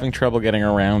they're having trouble getting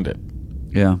around it.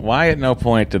 Yeah. Why at no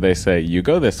point do they say, you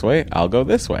go this way, I'll go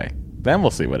this way? Then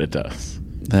we'll see what it does.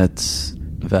 That's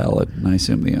valid, and I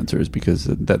assume the answer is because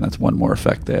then that's one more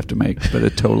effect they have to make, but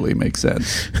it totally makes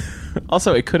sense.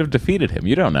 Also, it could have defeated him.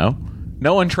 You don't know.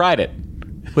 No one tried it.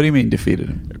 What do you mean defeated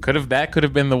him? That could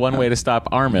have been the one way to stop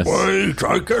Armus. Wait,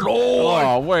 I can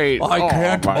wait. I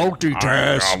can't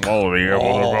multitask. I'm only able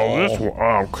to go this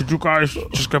way. Could you guys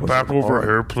just get back over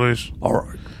here, please? All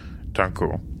right. Thank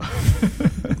you.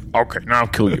 Okay, now I'll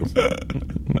kill you.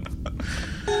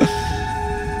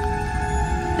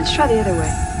 Let's try the other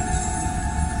way.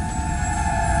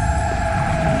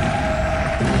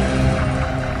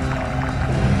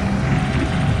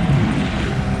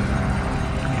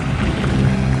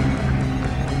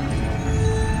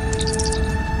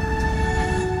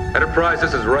 Enterprise,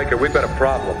 this is Riker. We've got a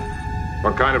problem.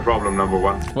 What kind of problem, number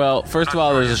one? Well, first of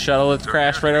all, there's a shuttle that's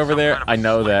crashed right over there. I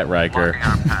know that, Riker.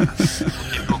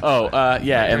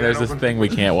 Yeah, and there's this thing we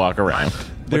can't walk around.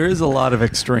 There is a lot of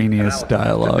extraneous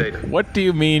dialogue. What do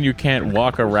you mean you can't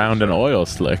walk around an oil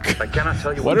slick? I cannot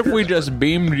tell you what if we just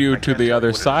beamed you to the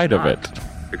other side of it?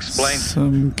 Explain.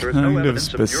 Some kind of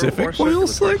specific oil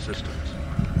slick?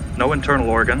 No internal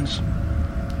organs.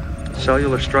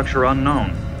 Cellular structure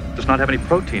unknown. Does not have any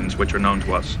proteins which are known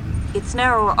to us. It's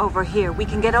narrower over here. We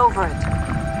can get over it.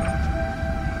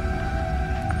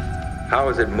 How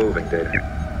is it moving, Data?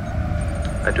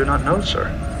 I do not know, sir.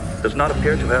 Does not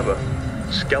appear to have a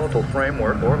skeletal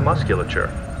framework or musculature.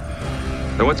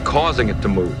 Then what's causing it to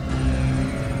move?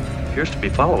 Appears to be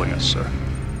following us, sir.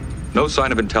 No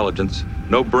sign of intelligence,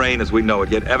 no brain as we know it,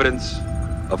 yet evidence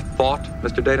of thought,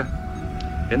 Mr. Data?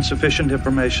 Insufficient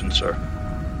information, sir.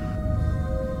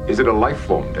 Is it a life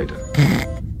form, Data?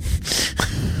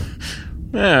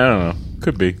 I don't know.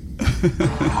 Could be.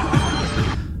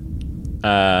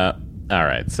 All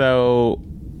right, so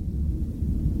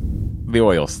the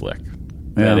oil slick.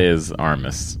 That is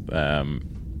Armis.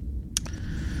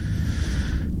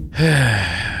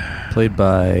 Played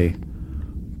by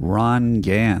Ron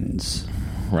Gans.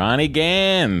 Ronnie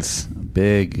Gans. A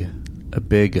big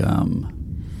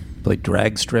played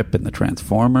drag strip in the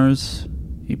Transformers.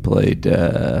 He played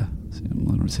I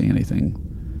don't see anything.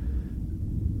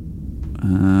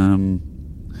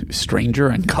 Stranger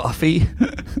and Coffee.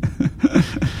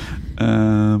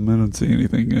 I don't see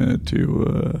anything he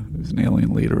was an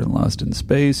alien leader in Lost in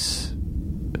Space.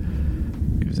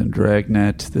 He was in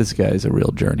Dragnet. This guy's a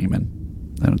real journeyman.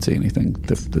 I don't see anything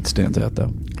that stands out,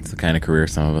 though. It's the kind of career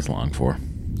some of us long for.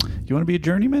 You want to be a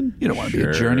journeyman? You don't want to be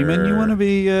a journeyman. You want to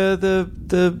be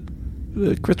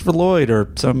the Christopher Lloyd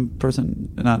or some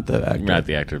person, not the actor. Not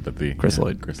the actor, but the Chris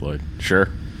Lloyd. Chris Lloyd. Sure,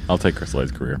 I'll take Chris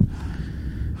Lloyd's career.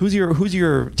 Who's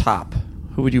your top?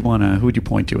 Who would you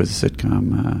point to as a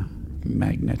sitcom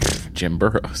magnet? Jim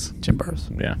Burrows.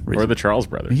 Yeah, or the Charles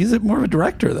Brothers. He's more of a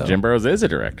director, though. Jim Burrows is a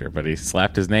director, but he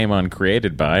slapped his name on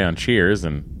Created By on Cheers,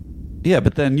 and yeah,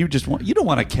 but then you don't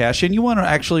want to cash in. You want to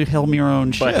actually helm your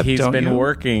own ship. But he's don't been you?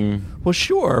 working. Well,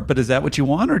 sure, but is that what you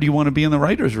want, or do you want to be in the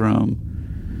writer's room?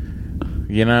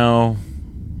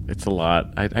 It's a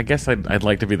lot. I guess I'd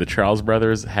like to be the Charles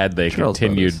Brothers had they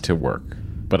continued to work.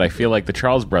 But I feel like the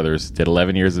Charles Brothers did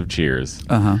 11 years of Cheers,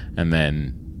 and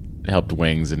then helped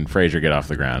Wings and Frasier get off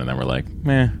the ground, and then we're like,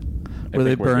 meh. Were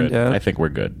they burned out? I think we're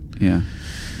good. Yeah.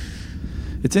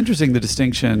 It's interesting, the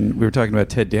distinction. We were talking about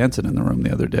Ted Danson in the room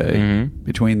the other day,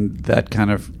 between that kind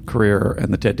of career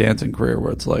and the Ted Danson career,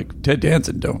 where it's like, Ted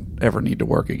Danson don't ever need to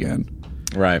work again.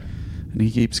 Right. And he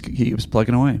keeps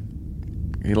plugging away.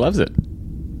 He loves it.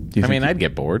 I'd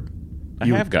get bored. I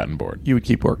have gotten bored. You would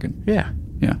keep working. Yeah.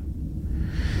 Yeah.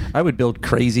 I would build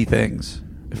crazy things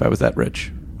if I was that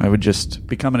rich. I would just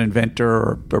become an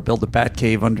inventor or build a bat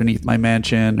cave underneath my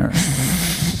mansion or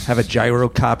have a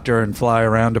gyrocopter and fly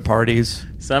around to parties.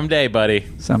 Someday, buddy.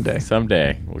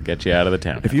 Someday. We'll get you out of the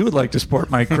town. If you would like to support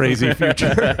my crazy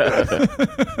future.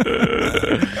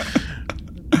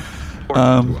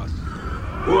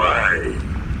 Why?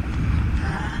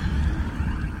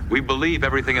 We believe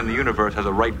everything in the universe has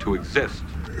a right to exist.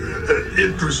 An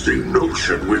interesting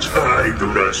notion which I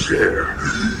do not share.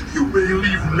 You may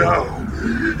leave now,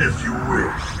 if you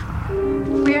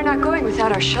wish. We are not going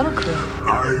without our shuttle crew.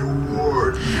 I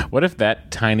warn you. What if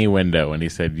that tiny window, when he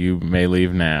said, you may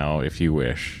leave now, if you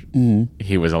wish,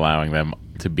 he was allowing them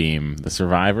to beam the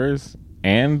survivors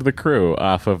and the crew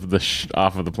off of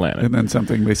the planet? And then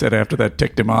something they said after that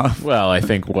ticked him off. Well, I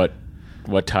think what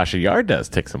Tasha Yar does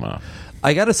ticks him off.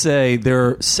 I gotta say, there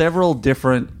are several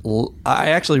different.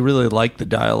 I actually really like the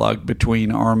dialogue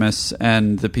between Armis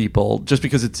and the people, just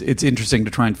because it's interesting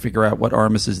to try and figure out what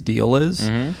Armis's deal is.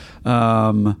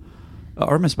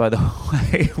 Armis, by the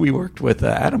way, we worked with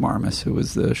Adam Armis, who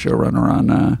was the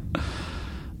showrunner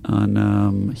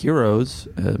on Heroes,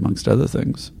 amongst other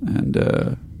things, and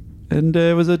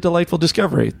it was a delightful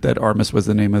discovery that Armis was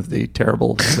the name of the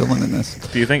terrible villain in this.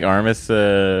 Do you think Armis?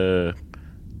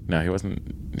 No, he wasn't.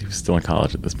 He was still in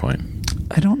college at this point.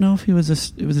 I don't know if he was a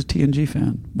TNG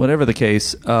fan. Whatever the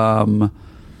case, I don't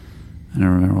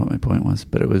remember what my point was,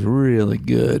 but it was really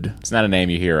good. It's not a name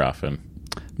you hear often.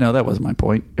 No, that wasn't my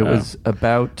point. It was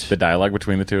about the dialogue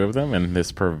between the two of them and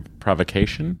this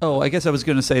provocation. Oh, I guess I was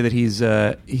going to say that he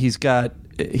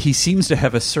seems to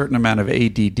have a certain amount of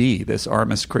ADD, this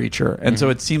Armis creature, and so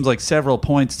it seems like several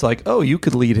points. It's like, oh, you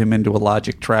could lead him into a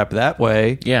logic trap that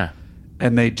way. Yeah.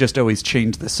 And they just always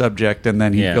change the subject, and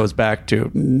then he goes back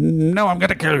to, no, I'm going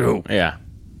to kill you. Yeah.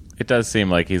 It does seem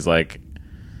like he's like,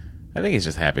 I think he's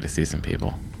just happy to see some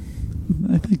people.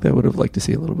 I think I would have liked to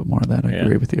see a little bit more of that. I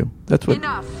agree with you. That's what.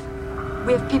 Enough.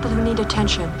 We have people who need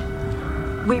attention.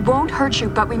 We won't hurt you,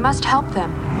 but we must help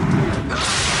them.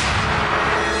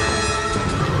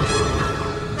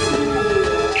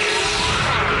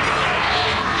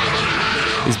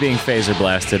 He's being phaser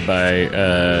blasted by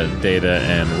Data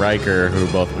and Riker, who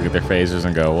both look at their phasers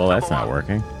and go, well, that's not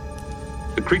working.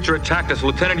 The creature attacked us.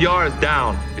 Lieutenant Yar is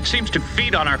down. It seems to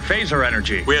feed on our phaser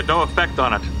energy. We had no effect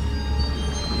on it.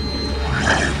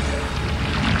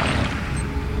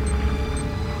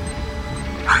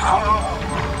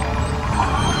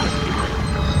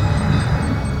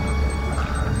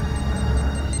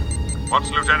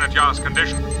 What's Lieutenant Yar's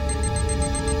condition?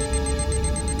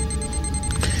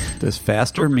 Does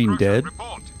faster mean dead?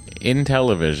 In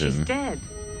television, She's dead.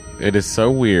 It is so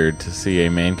weird to see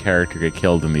a main character get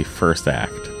killed in the first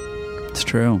act. It's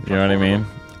true. You know what I mean?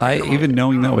 Even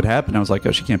knowing that would happen, I was like,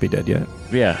 oh, she can't be dead yet.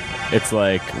 Yeah. It's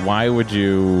like, why would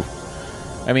you...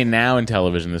 I mean, now in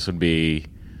television, this would be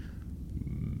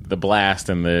the blast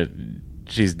and the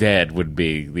she's dead would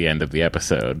be the end of the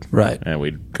episode. Right. And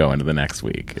we'd go into the next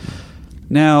week.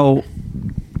 Now,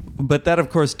 but that, of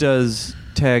course, does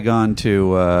tag on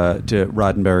to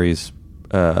Roddenberry's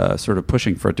sort of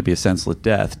pushing for it to be a senseless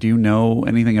death. Do you know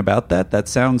anything about that? That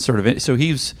sounds sort of... So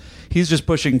he's just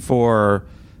pushing for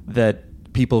that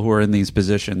people who are in these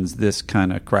positions, this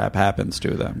kind of crap happens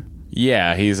to them.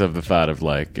 Yeah, he's of the thought of,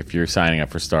 like, if you're signing up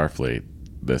for Starfleet,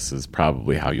 this is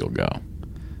probably how you'll go.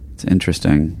 It's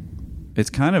interesting. It's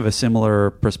kind of a similar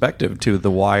perspective to The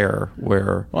Wire,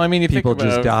 where people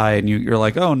just die, and you're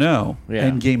like, "Oh no!" Yeah.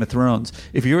 And Game of Thrones.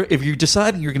 If you're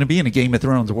deciding you're going to be in a Game of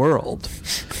Thrones world,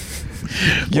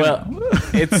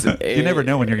 it's you never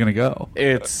know when you're going to go.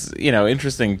 It's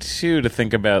interesting too to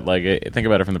think about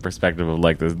it from the perspective of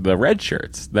like the red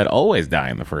shirts that always die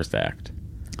in the first act.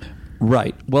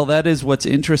 Right. Well, that is what's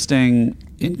interesting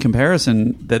in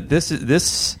comparison. That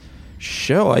this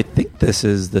show, I think this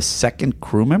is the second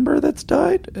crew member that's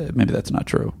died. Maybe that's not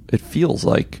true. It feels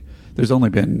like there's only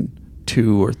been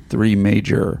 2 or 3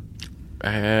 major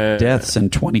deaths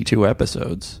in 22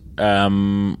 episodes.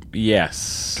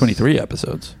 Yes. 23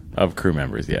 episodes. Of crew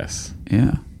members, yes.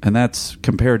 Yeah. And that's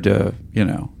compared to,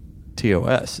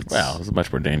 TOS. It was a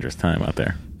much more dangerous time out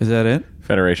there. Is that it?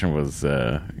 Federation was,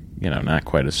 not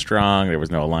quite as strong. There was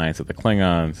no alliance with the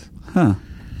Klingons. Huh.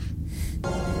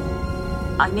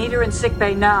 I need her in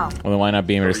sickbay now. Well, then why not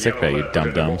beam her to sickbay, you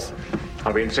dum-dums?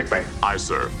 I'll be in sickbay. Aye,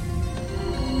 sir.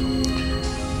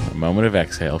 A moment of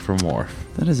exhale from Worf.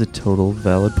 That is a total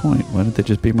valid point. Why didn't they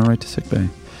just beam her right to sickbay?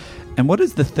 And what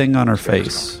is the thing on her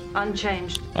face?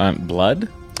 Unchanged. Blood?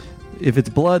 If it's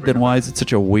blood, then why is it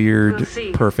such a weird,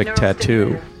 perfect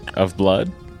tattoo? Of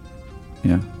blood?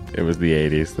 Yeah. It was the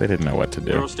 80s. They didn't know what to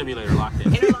do. Neurostimulator locked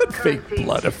in. Fake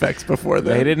blood effects before that.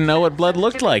 They didn't know what blood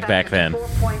looked like back then.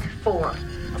 4.4.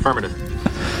 Affirmative.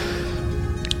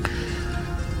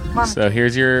 So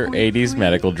here's your 80s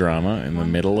medical drama in the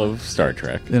middle of Star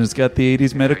Trek. And it's got the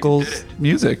 80s medical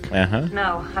music. Uh-huh.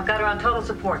 No, I've got her on total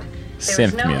support. There Synth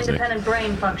is no music. independent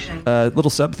brain functioning. Little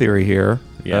sub-theory here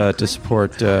to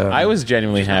support... I was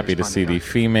genuinely happy to see the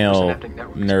female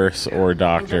nurse or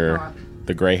doctor,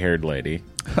 the gray-haired lady...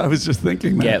 I was just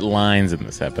thinking that. Get lines in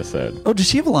this episode. Oh, does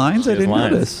she have lines? I didn't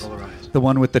lines. notice. The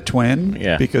one with the twin?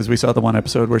 Yeah. Because we saw the one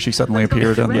episode where she suddenly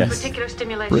appeared on the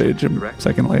bridge a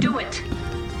second later. Do it.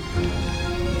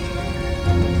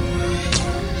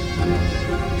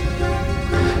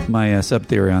 My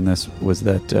sub-theory on this was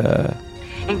that...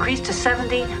 Increase to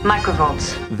 70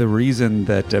 microvolts. The reason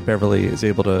that Beverly is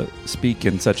able to speak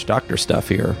in such doctor stuff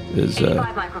here is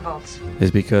 85 microvolts. Is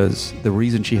because the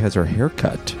reason she has her hair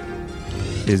cut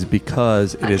is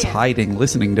because it is hiding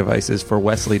listening devices for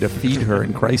Wesley to feed her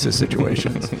in crisis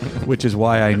situations, which is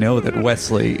why I know that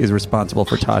Wesley is responsible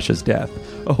for Tasha's death.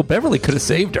 Oh, Beverly could have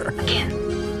saved her.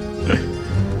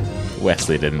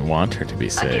 Wesley didn't want her to be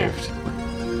saved.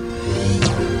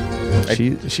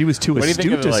 She was too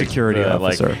astute a security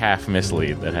officer. Like half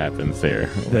mislead that happens there.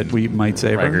 That we might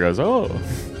save her. Riker goes, "Oh,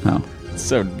 no!"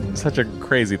 Such a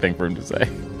crazy thing for him to say.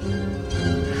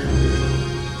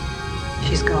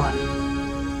 She's gone.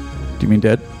 Do you mean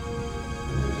dead?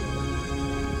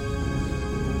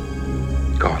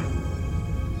 Gone.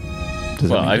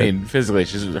 Well, I mean, physically,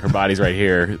 her body's right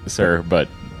here, sir, but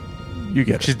you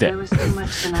get she's dead. There was too much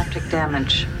synaptic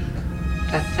damage.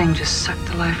 That thing just sucked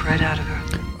the life right out of her.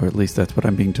 Or at least that's what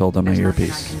I'm being told on my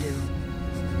earpiece.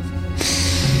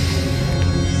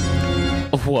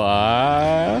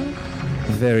 What?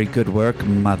 Very good work,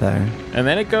 mother. And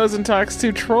then it goes and talks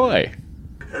to Troy,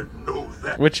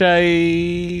 which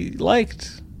I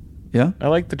liked. Yeah? I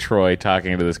like the Troy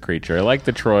talking to this creature. I like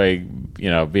the Troy,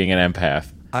 being an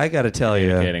empath. I got to tell you,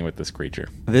 communicating with this creature.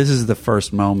 This is the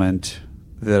first moment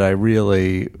that I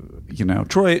really,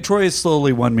 Troy has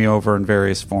slowly won me over in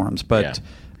various forms, but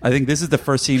I think this is the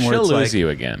first scene where she'll it's lose like, you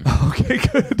again. Okay,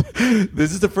 good.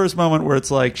 This is the first moment where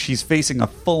it's like she's facing a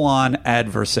full-on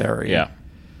adversary. Yeah.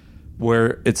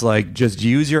 Where it's like, just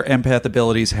use your empath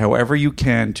abilities however you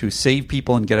can to save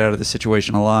people and get out of the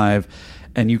situation alive.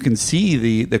 And you can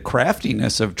see the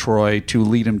craftiness of Troy to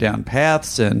lead him down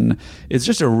paths, and it's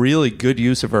just a really good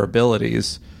use of her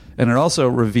abilities. And it also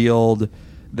revealed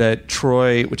that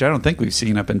Troy, which I don't think we've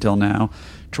seen up until now,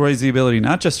 Troy's the ability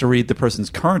not just to read the person's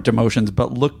current emotions,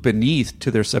 but look beneath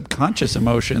to their subconscious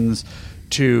emotions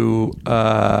to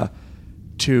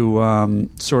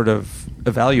sort of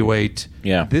evaluate.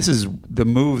 Yeah, this is the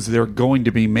moves they're going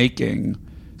to be making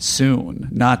soon,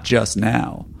 not just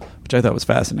now, which I thought was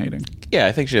fascinating. Yeah,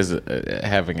 I think she has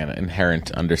having an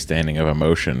inherent understanding of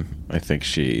emotion. I think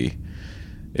she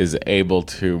is able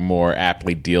to more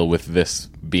aptly deal with this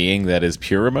being that is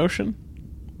pure emotion.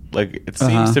 Like, it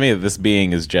seems to me that this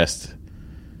being is just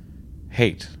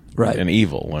hate. Right. And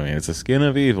evil. I mean, it's a skin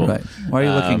of evil. Right. Why are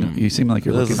you looking? You seem like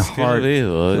you're looking hard. I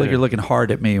feel like you're looking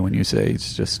hard at me when you say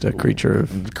it's just a creature of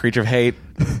hate.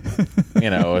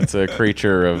 It's a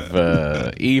creature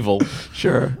of evil.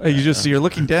 Sure. You're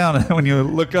looking down, and when you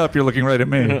look up, you're looking right at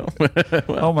me.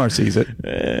 Omar sees it.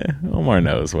 Omar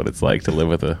knows what it's like to live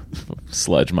with a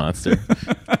sludge monster.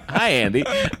 Hi, Andy.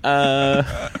 So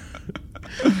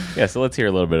let's hear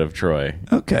a little bit of Troy.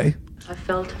 Okay. I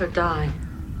felt her die.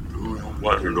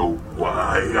 Want to know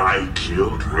why I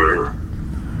killed her?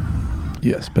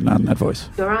 Yes, but not in that voice.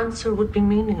 Your answer would be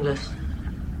meaningless.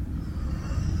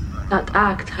 That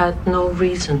act had no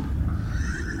reason.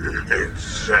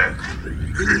 Exactly.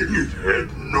 It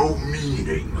had no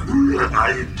meaning.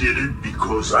 I did it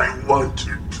because I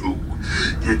wanted to.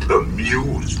 It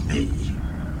amused me.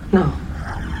 No.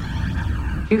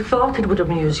 You thought it would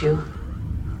amuse you,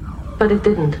 but it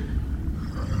didn't.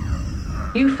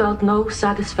 You felt no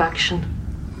satisfaction.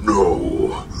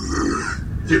 No.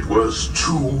 It was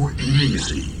too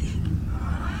easy.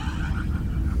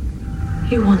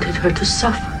 You wanted her to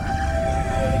suffer.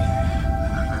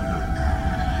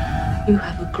 You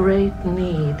have a great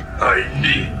need. I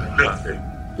need nothing.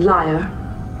 Liar.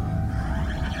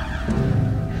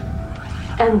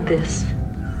 End this.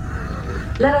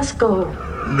 Let us go.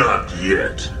 Not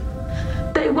yet.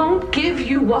 They won't give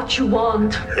you what you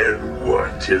want. And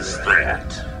what is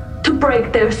that? To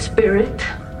break their spirit.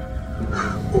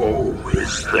 Oh,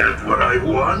 is that what I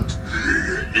want?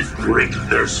 If breaking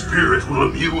their spirit will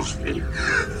amuse me,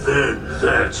 then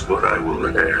that's what I will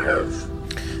have.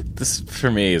 This, for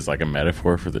me, is like a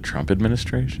metaphor for the Trump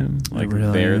administration. Like,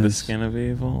 really they're the is. skin of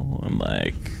evil. And,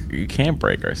 like, you can't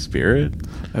break our spirit.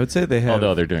 I would say they have...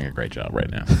 Although they're doing a great job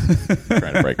right now.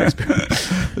 Trying to break our spirit.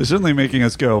 They're certainly making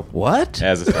us go, what?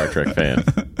 As a Star Trek fan.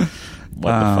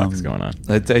 What the fuck is going on?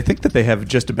 I think that they have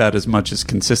just about as much as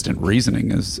consistent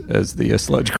reasoning as the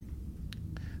sludge.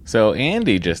 So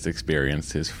Andy just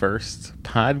experienced his first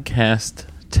podcast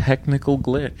technical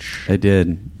glitch. I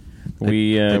did. I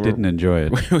didn't enjoy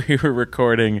it. We were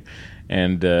recording,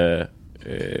 and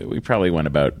we probably went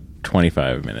about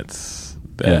 25 minutes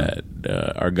that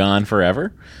are gone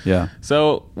forever. Yeah.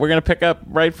 So we're going to pick up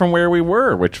right from where we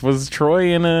were, which was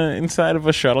Troy inside of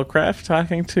a shuttlecraft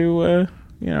talking to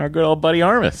our good old buddy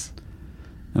Armis.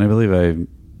 And I believe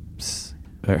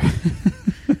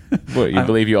What, you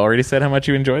believe you already said how much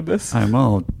you enjoyed this? I'm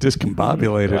all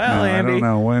discombobulated now. Andy, I don't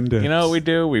know when to... You know what we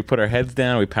do? We put our heads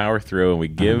down, we power through, and we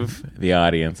give the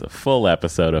audience a full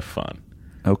episode of fun.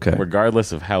 Okay.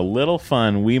 Regardless of how little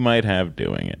fun we might have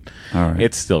doing it. All right.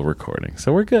 It's still recording,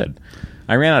 so we're good.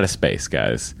 I ran out of space,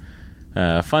 guys.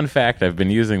 Fun fact, I've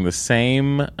been using the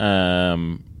same...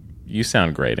 you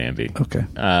sound great, Andy. Okay.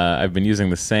 I've been using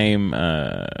the same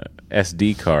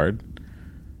SD card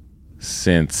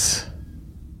since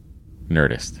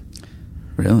Nerdist.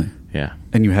 Really? Yeah.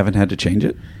 And you haven't had to change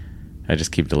it? I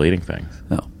just keep deleting things.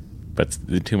 Oh. But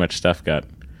too much stuff got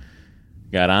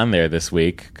on there this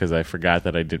week because I forgot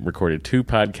that I recorded 2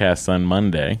 podcasts on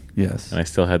Monday. Yes. And I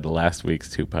still had the last week's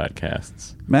 2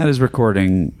 podcasts. Matt is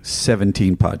recording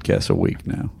 17 podcasts a week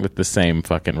now. With the same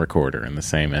fucking recorder and the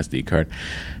same SD card.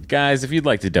 Guys, if you'd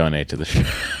like to donate to the show.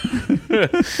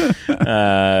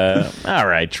 All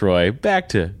right, Troy. Back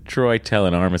to Troy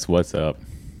telling Armis what's up.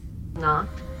 Not.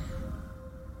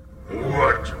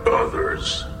 What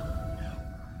others?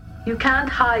 You can't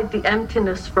hide the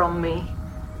emptiness from me.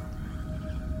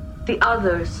 The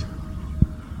others.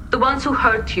 The ones who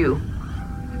hurt you.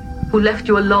 Who left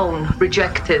you alone,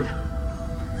 rejected.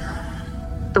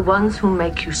 The ones who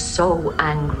make you so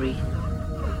angry.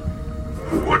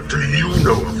 What do you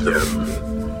know of them?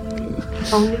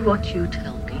 Only what you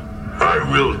tell me. I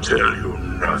will tell you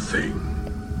nothing.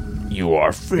 You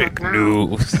are fake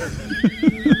news.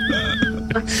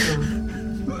 But soon.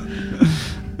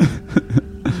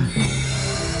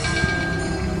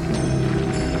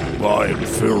 I am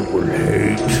filled with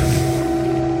hate.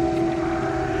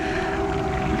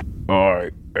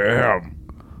 I am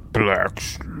Black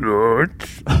Slut.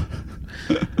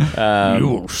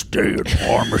 You'll stay at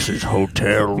Armis's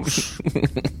hotels.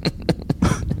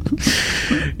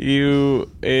 The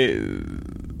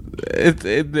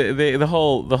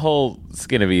whole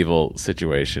skin of evil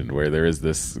situation where there is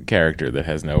this character that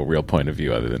has no real point of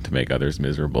view other than to make others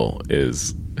miserable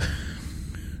is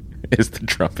is the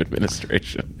Trump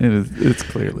administration. It's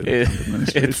clearly the Trump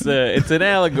administration. It's an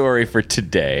allegory for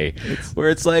today, where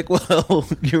it's like, well,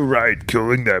 You're right.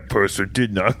 Killing that person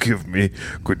did not give me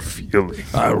good feeling.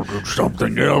 I'll do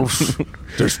something else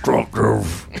destructive.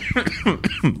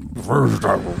 First,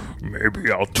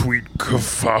 Maybe I'll tweet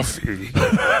Kafafi.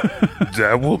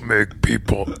 That will make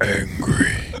people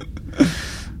angry.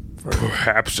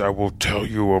 Perhaps I will tell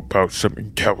you about some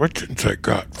intelligence I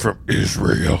got from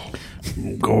Israel.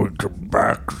 I'm going to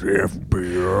back the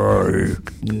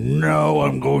FBI. Now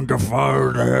I'm going to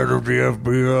fire the head of the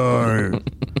FBI.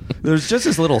 There's just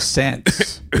this little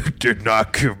sense. It did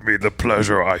not give me the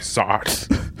pleasure I sought.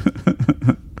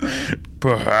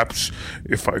 Perhaps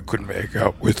if I could make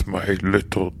out with my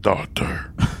little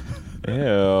daughter.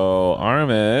 ew,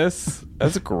 Armis.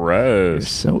 That's gross.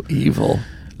 So evil.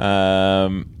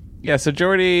 Yeah, so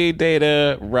Geordi,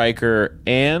 Data, Riker,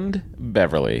 and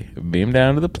Beverly beam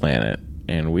down to the planet,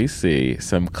 and we see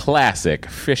some classic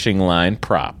fishing line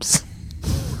props.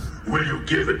 Will you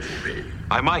give it to me?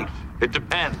 I might. It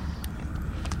depends.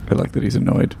 I like that he's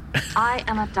annoyed. I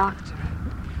am a doctor.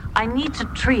 I need to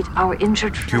treat our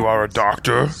injured friend. You are a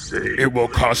doctor? It will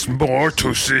cost more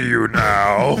to see you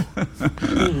now.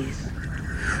 Please.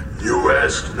 You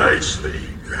ask nicely.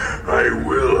 I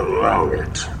will allow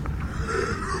it.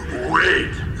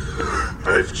 Wait.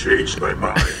 I've changed my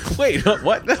mind. Wait,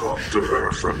 what? Talk to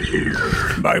her from here.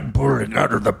 I'm pulling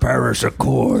out of the Paris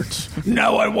Accords.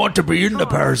 Now I want to be in the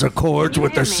Paris Accords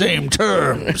with the same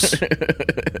terms.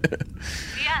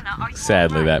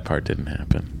 Sadly, that part didn't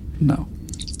happen. No.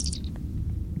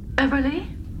 Beverly?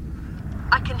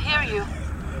 I can hear you.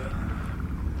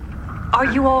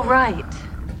 Are you all right?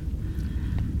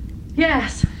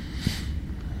 Yes.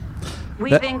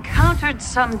 We've encountered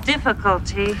some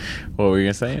difficulty. What were you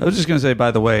going to say? I was just going to say, by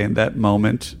the way, in that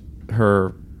moment,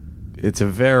 this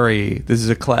is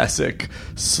a classic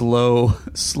slow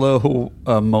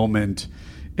moment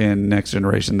in Next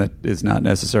Generation that is not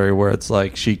necessary, where it's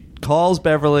like she calls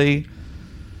Beverly,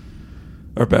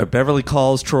 or Beverly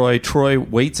calls Troy. Troy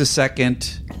waits a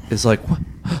second, is like, what?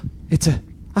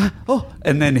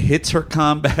 And then hits her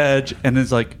comm badge and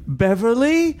is like,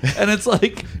 Beverly? And it's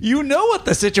like, you know what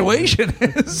the situation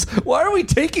is. Why are we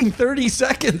taking 30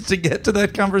 seconds to get to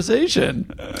that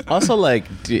conversation? Also, like,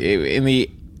 in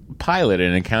the pilot,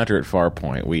 in Encounter at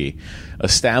Farpoint, we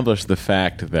established the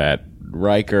fact that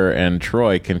Riker and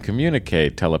Troy can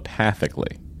communicate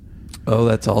telepathically. Oh,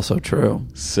 that's also true.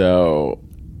 So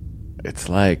it's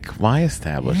like, why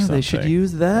establish something? They should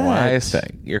use that. Why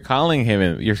you're calling him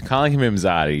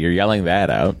Imzadi. You're yelling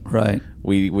that out. Right.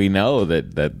 We know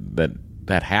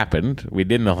that happened. We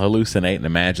didn't hallucinate and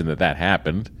imagine that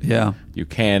happened. Yeah. You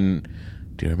can.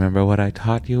 Do you remember what I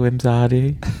taught you,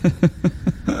 Imzadi?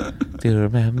 Do you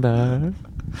remember?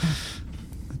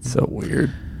 It's so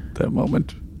weird, that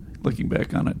moment. Looking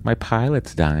back on it, my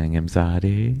pilot's dying,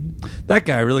 Imzadi. That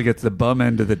guy really gets the bum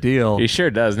end of the deal. He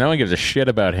sure does. No one gives a shit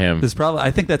about him.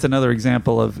 I think that's another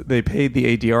example of they paid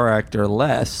the ADR actor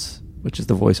less, which is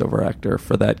the voiceover actor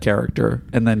for that character,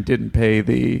 and then didn't pay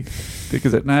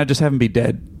just have him be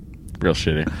dead. Real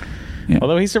shitty. Yeah.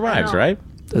 Although he survives, right?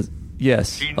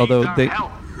 Yes. Although they.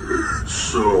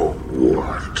 So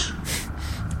what?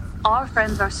 Our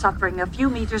friends are suffering a few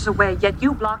meters away, yet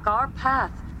you block our path.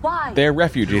 Why? They're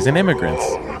refugees and immigrants.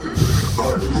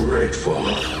 Ungrateful.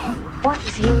 What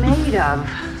is he made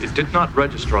of? It did not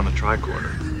register on the tricorder.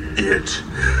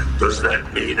 Does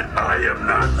that mean I am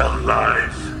not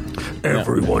alive?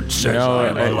 Everyone says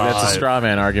I'm alive. That's a straw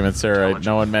man argument, sir.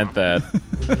 No one meant that.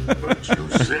 But you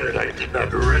said I did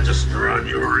not register on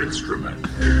your instrument.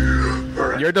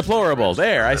 You're deplorable.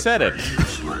 There, I said it.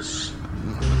 Useless.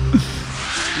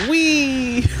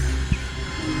 Wee!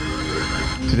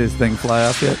 Did his thing fly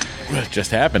off yet? It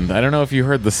just happened. I don't know if you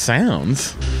heard the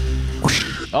sounds.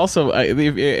 Also,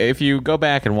 if you go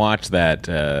back and watch that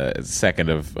second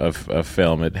of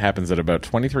film, it happens at about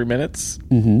 23 minutes.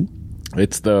 Mm-hmm.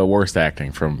 It's the worst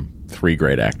acting from three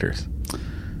great actors.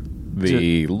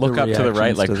 The look up to the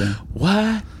right, like,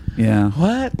 what? Yeah.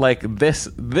 What? Like, this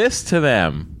to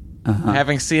them. Uh-huh.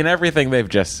 Having seen everything they've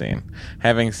just seen,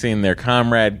 having seen their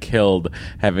comrade killed,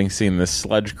 having seen the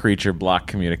sludge creature block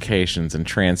communications and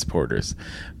transporters,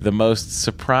 the most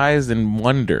surprise and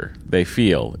wonder they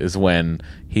feel is when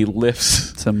he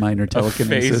lifts some minor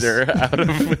telekinesis phaser out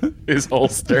of his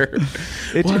holster.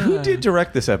 Who did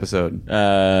direct this episode?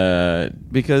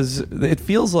 Because it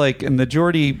feels like, in the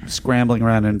Geordi scrambling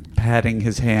around and patting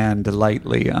his hand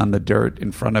lightly on the dirt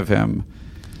in front of him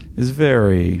is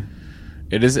very...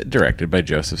 It is directed by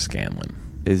Joseph Scanlon.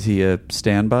 Is he a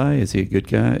standby? Is he a good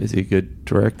guy? Is he a good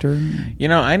director?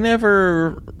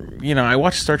 I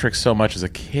watched Star Trek so much as a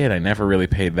kid, I never really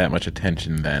paid that much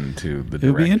attention then to the directors.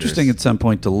 It would be interesting at some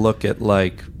point to look at,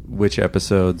 like, which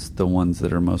episodes, the ones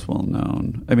that are most well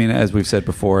known. I mean, as we've said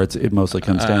before, it mostly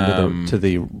comes down to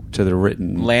the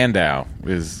written. Landau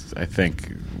is, I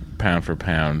think, pound for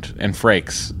pound, and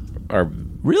Frakes are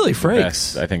really Frakes.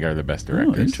 Best, I think, are the best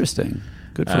directors. Oh, interesting.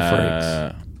 Good for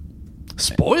Frakes.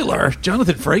 Spoiler: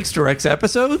 Jonathan Frakes directs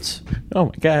episodes. Oh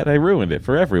my god, I ruined it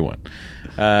for everyone.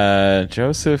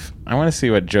 Joseph, I want to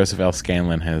see what Joseph L.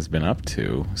 Scanlon has been up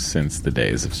to since the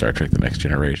days of Star Trek: The Next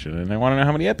Generation, and I want to know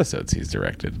how many episodes he's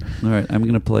directed. All right, I'm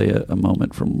going to play a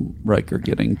moment from Riker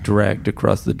getting dragged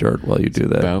across the dirt while you do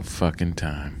that. About fucking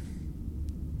time.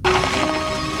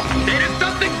 There's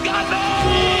something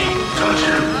coming! Touch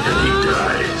him and he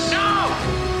dies.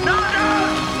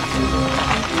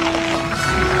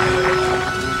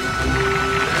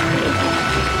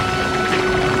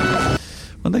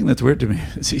 One thing that's weird to me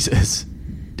is he says,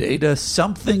 Data,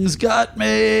 something's got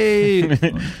me. I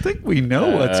think we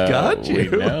know what's got you.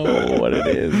 We know what it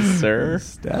is, sir.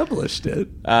 Established it.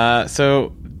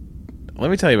 So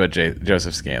let me tell you about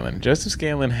Joseph Scanlon. Joseph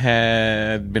Scanlon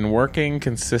had been working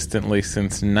consistently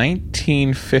since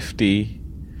 1950,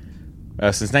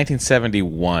 since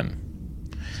 1971.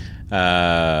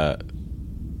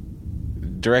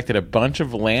 Directed a bunch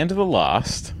of Land of the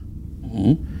Lost.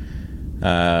 Mm-hmm.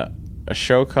 A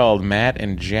show called Matt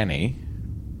and Jenny,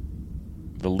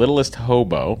 The Littlest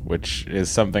Hobo, which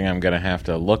is something I'm going to have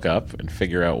to look up and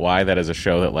figure out why that is a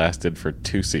show that lasted for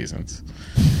 2 seasons.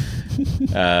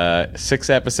 6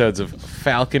 episodes of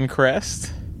Falcon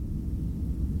Crest.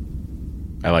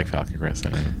 I like Falcon Crest.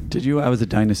 Did you? I was a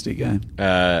Dynasty guy.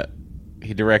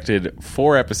 He directed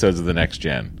 4 episodes of The Next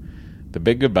Gen. The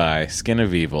Big Goodbye, Skin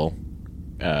of Evil,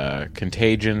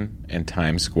 Contagion, and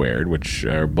Time Squared, which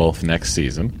are both next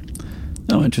season.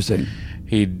 Oh, interesting.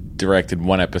 He directed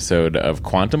 1 episode of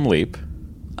Quantum Leap.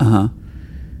 Uh-huh.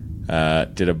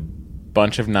 Did a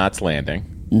bunch of Knots Landing.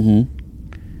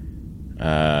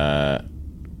 Mm-hmm.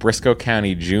 Briscoe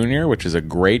County Jr., which is a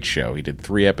great show. He did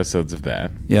 3 episodes of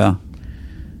that. Yeah.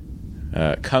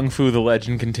 Kung Fu: The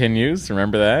Legend Continues.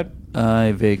 Remember that?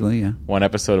 Vaguely, yeah. 1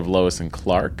 episode of Lois and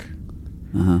Clark.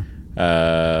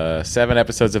 Uh-huh. 7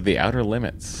 episodes of The Outer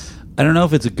Limits. I don't know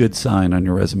if it's a good sign on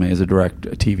your resume as a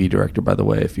TV director, by the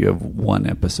way, if you have 1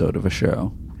 episode of a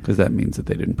show, because that means that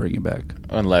they didn't bring you back.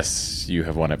 Unless you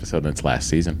have 1 episode that's last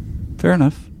season. Fair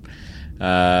enough.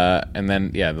 And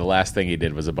then, the last thing he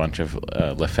did was a bunch of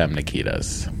La Femme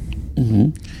Nikitas. Mm-hmm.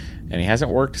 And he hasn't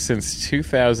worked since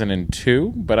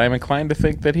 2002, but I'm inclined to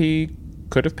think that he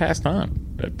could have passed on.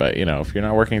 But, if you're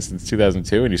not working since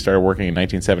 2002 and you started working in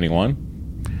 1971...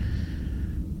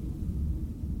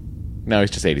 No,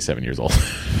 he's just 87 years old.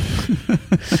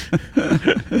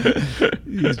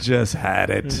 He's just had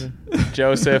it.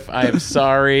 Joseph, I am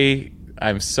sorry.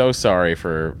 I'm so sorry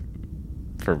for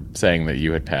saying that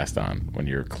you had passed on when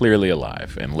you're clearly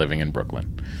alive and living in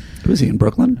Brooklyn. Was he in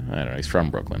Brooklyn? I don't know. He's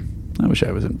from Brooklyn. I wish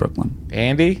I was in Brooklyn.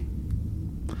 Andy,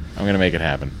 I'm going to make it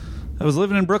happen. I was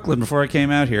living in Brooklyn before I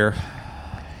came out here.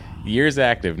 Years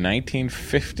active,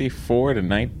 1954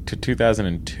 to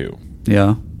 2002.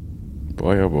 Yeah.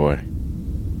 Boy, oh boy.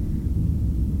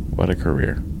 What a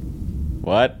career.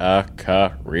 What a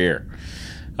career.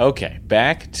 Okay,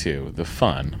 back to the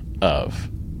fun of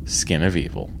Skin of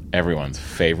Evil, everyone's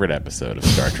favorite episode of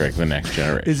Star Trek: The Next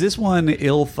Generation. Is this one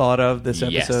ill thought of, this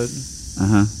episode? Yes.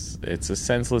 Uh-huh. It's a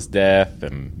senseless death,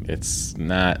 and it's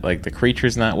not, like, the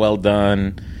creature's not well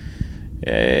done.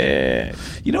 It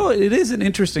is an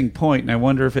interesting point, and I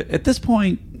wonder if at this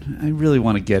point, I really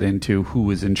want to get into who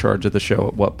was in charge of the show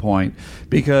at what point,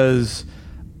 because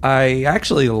I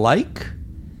actually like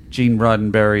Gene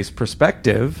Roddenberry's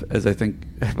perspective, as I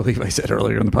believe I said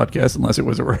earlier in the podcast, unless it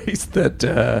was erased,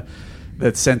 that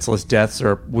senseless deaths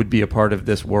would be a part of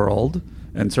this world,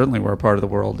 and certainly were a part of the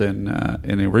world in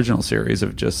the original series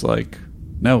of just like,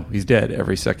 no, he's dead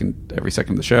every second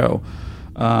of the show.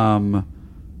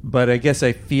 But I guess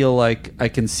I feel like I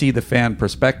can see the fan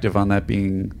perspective on that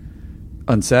being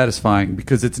unsatisfying,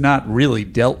 because it's not really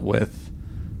dealt with.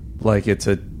 Like, it's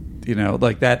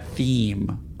like that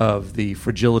theme of the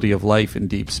fragility of life in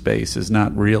deep space is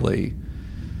not really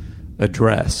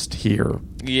addressed here.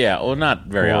 Yeah, well, not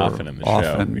very often in the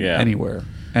show. Yeah. Anywhere.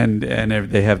 And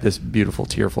they have this beautiful,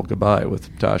 tearful goodbye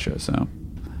with Tasha, so.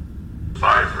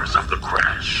 Survivors of the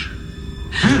crash.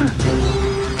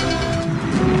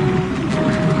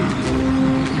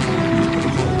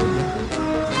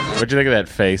 What'd you think of that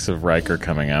face of Riker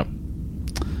coming up?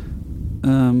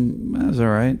 That was all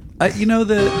right.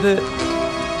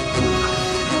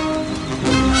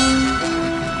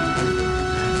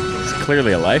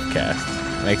 clearly a life cast.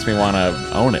 Makes me want to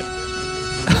own it.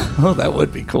 Oh, that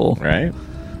would be cool. Right?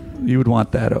 You would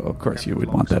want that. Of course, you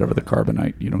would want that over the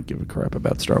Carbonite. You don't give a crap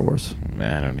about Star Wars.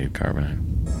 Man, I don't need Carbonite.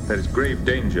 There is grave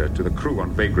danger to the crew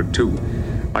on Vagrant 2.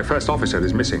 My first officer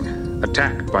is missing,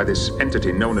 attacked by this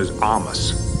entity known as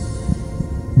Armus.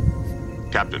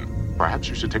 Captain, perhaps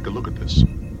you should take a look at this.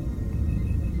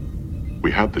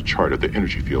 We have the chart of the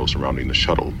energy field surrounding the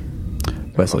shuttle.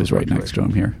 Wesley's right next to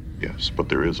him here. Yes, but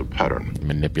there is a pattern.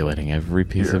 Manipulating every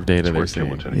piece of data they're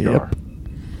seeing. Yep.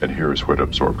 And here is where it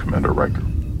absorbed Commander Riker.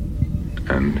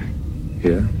 And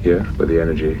here, where the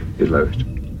energy is lowest.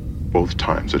 Both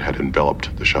times it had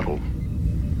enveloped the shuttle.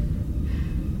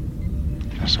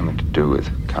 It has something to do with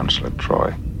Counselor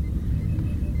Troy.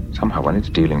 Somehow when it's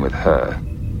dealing with her,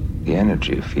 the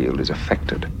energy field is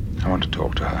affected. I want to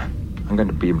talk to her. I'm going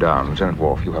to beam down. Lieutenant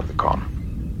Worf, you have the con.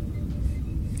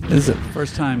 This is the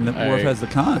first time that Worf has the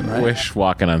con, right? Wish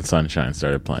Walking on Sunshine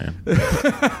started playing.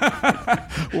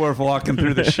 Worf walking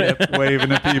through the ship,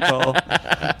 waving at people,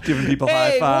 giving people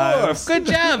high fives. Worf, good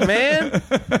job, man.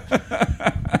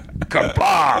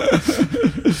 Kabah!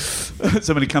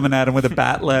 Somebody coming at him with a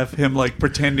bat left, him like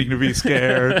pretending to be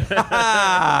scared.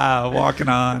 Walking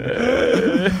on.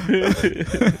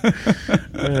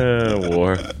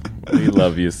 Worf, we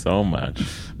love you so much.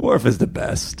 Worf is the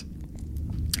best.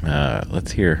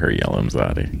 Let's hear her yell,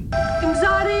 Imzadi.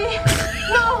 Imzadi!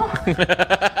 No!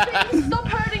 Please stop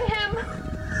hurting him!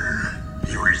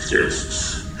 He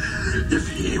resists. If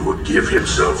he would give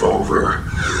himself over,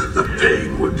 the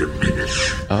pain would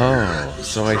diminish. Oh,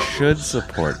 so I should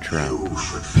support Trump. You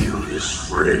should feel his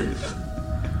strength.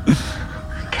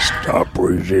 Stop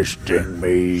resisting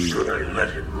me. Should I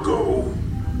let him go?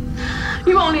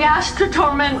 You only asked to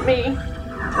torment me.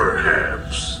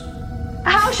 Perhaps.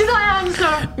 How should I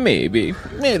answer? Maybe.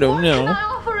 I don't know. What can I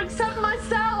offer except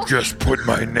myself? Just put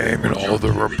my name in all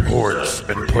the reports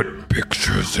and put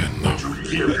pictures in them.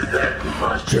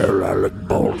 Tell Alec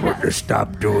Baldwin to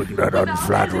stop doing that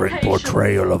unflattering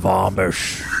portrayal of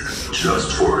Amish.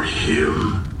 Just for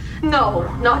him?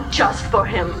 No, not just for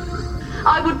him.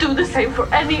 I would do the same for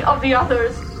any of the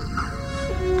others.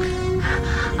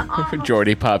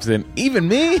 Jordy pops in. Even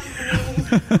me?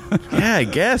 Yeah, I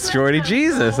guess, Jordy.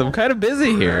 Jesus, I'm kind of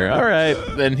busy here. All right.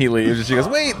 Then he leaves and she goes,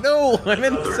 wait, no, I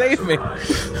meant to save me.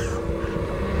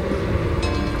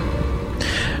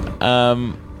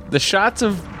 The shots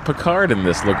of Picard in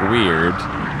this look weird.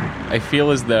 I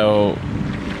feel as though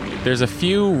there's a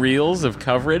few reels of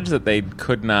coverage that they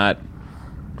could not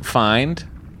find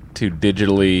to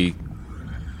digitally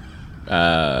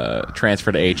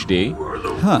transfer to HD.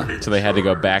 So they had to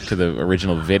go back to the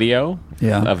original video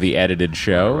of the edited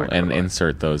show and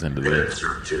insert those into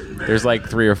the... There's like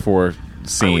 3 or 4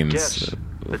 scenes,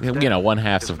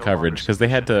 one-halves of coverage, because they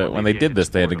had to, when they did this,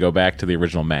 they had to go back to the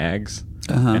original mags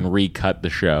and recut the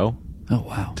show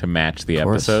to match the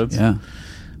episodes. Yeah.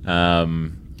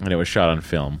 And it was shot on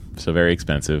film, so very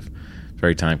expensive,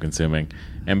 very time-consuming.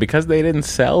 And because they didn't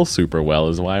sell super well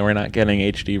is why we're not getting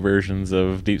HD versions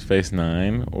of Deep Space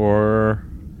Nine or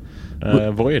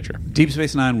Voyager. Deep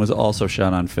Space Nine was also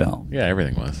shot on film. Yeah,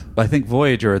 everything was. I think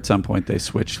Voyager at some point they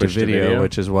switched to video,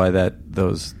 which is why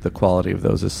the quality of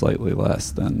those is slightly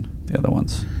less than the other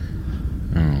ones.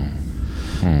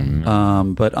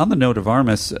 No. But on the note of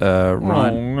Armus,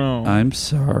 Ron, no. I'm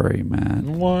sorry,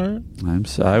 man. What?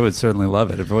 I would certainly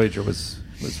love it. Voyager was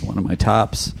one of my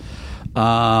tops.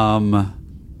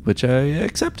 Which I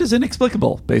accept as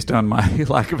inexplicable based on my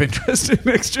lack of interest in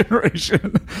Next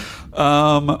Generation.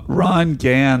 Ron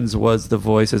Gans was the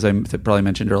voice, as I probably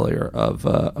mentioned earlier, of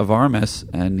Armus,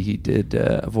 and he did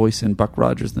a voice in Buck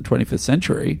Rogers in the 25th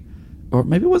Century. Or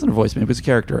maybe it wasn't a voice, maybe it was a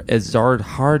character.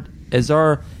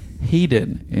 Ezar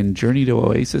Hayden in Journey to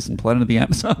Oasis and Planet of the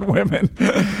Amazon Women.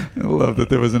 I love that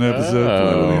there was an episode of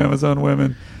Planet of the Amazon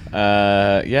Women.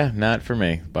 Yeah, not for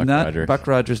me. Rogers. Buck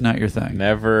Rogers, not your thing.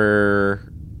 Never...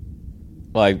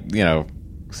 Well,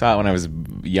 saw it when I was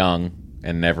young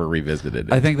and never revisited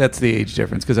it. I think that's the age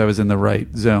difference because I was in the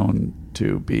right zone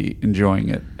to be enjoying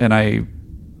it, and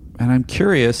I'm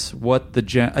curious what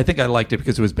I think I liked it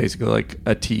because it was basically like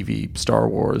a TV Star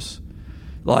Wars,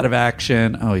 a lot of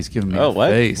action. Oh, he's giving me a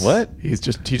face. What? He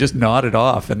just nodded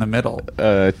off in the middle.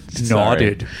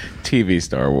 Nodded. TV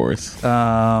Star Wars.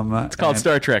 It's called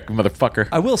Star Trek, motherfucker.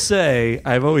 I will say,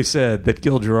 I've always said that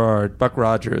Gil Gerard, Buck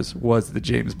Rogers, was the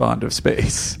James Bond of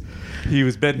space. He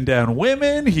was bedding down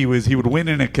women. He would win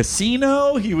in a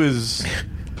casino. He was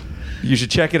You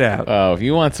should check it out. Oh, if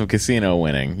you want some casino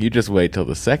winning, you just wait till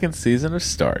the second season of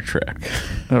Star Trek.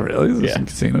 Oh, really? Is there some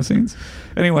casino scenes?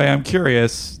 Anyway, I'm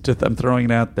curious. I'm throwing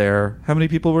it out there. How many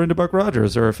people were into Buck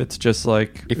Rogers, or if it's just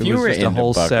like if you were into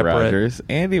Buck Rogers,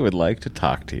 Andy would like to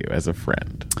talk to you as a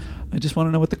friend. I just want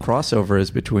to know what the crossover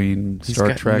is between He's Star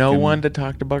got Trek. No and one to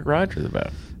talk to Buck Rogers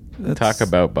about. Talk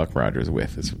about Buck Rogers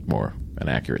with is more an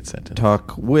accurate sentence.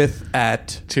 Talk with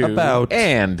at to about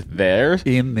and there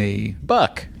in the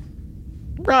Buck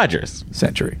Rogers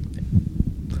century.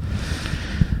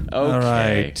 Okay, All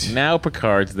right. Now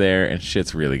Picard's there, and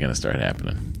shit's really going to start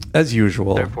happening. As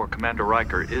usual. Therefore, Commander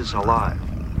Riker is alive.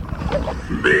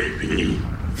 Maybe.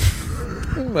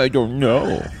 I don't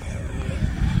know.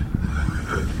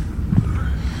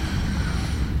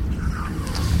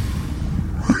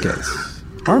 Okay.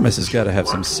 Armis has got to have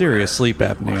some serious sleep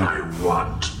apnea. I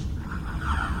want.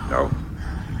 No.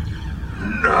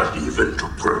 Not even to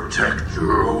protect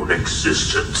your own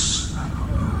existence.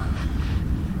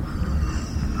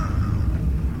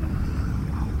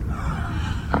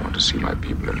 I want to see my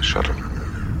people in the shuttle.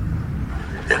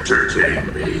 Entertain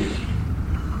me.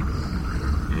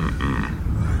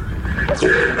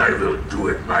 Then I will do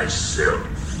it myself.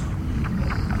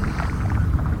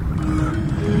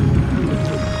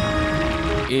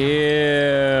 Ew,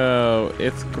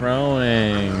 it's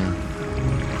growing.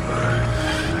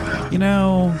 You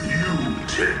know... You,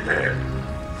 Tin Man.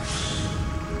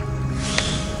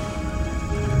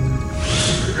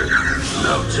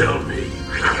 Now tell me,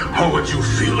 how would you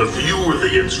feel if you were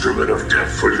the instrument of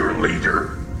death for your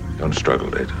leader? Don't struggle,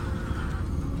 Data.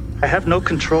 I have no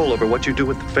control over what you do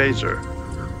with the phaser.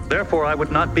 Therefore, I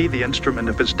would not be the instrument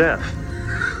of his death.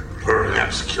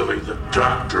 Perhaps killing the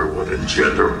doctor would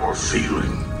engender more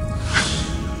feeling.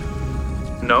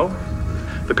 No.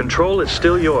 The control is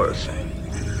still yours.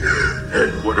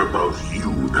 And what about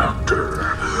you, Doctor?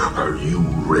 Are you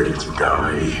ready to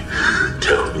die?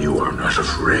 Tell me you are not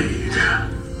afraid.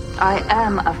 I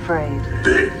am afraid.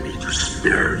 Beg me to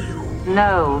spare you.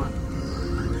 No.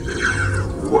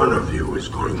 One of you is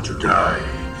going to die.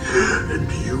 And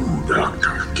you,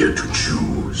 Doctor, get to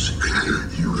choose.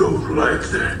 You don't like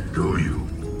that, do you?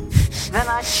 Then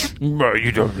I No,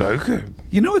 you don't like it.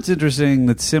 You know what's interesting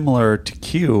that's similar to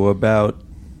Q about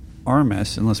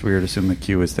Armis, unless we were to assume that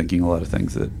Q is thinking a lot of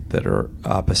things that are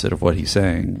opposite of what he's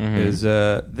saying, is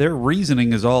their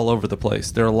reasoning is all over the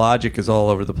place. Their logic is all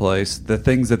over the place. The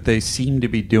things that they seem to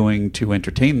be doing to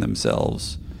entertain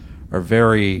themselves are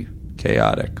very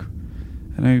chaotic.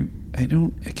 And I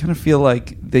kind of feel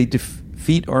like they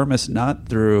defeat Armis not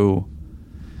through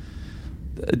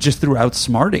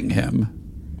outsmarting him,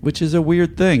 which is a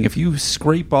weird thing. If you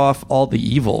scrape off all the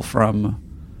evil from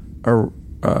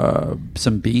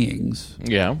some beings,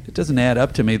 it doesn't add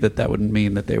up to me that wouldn't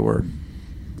mean that they were,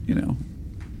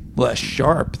 less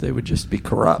sharp. They would just be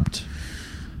corrupt.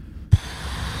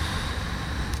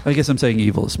 I guess I'm saying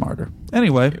evil is smarter.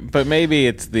 Anyway, but maybe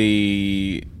it's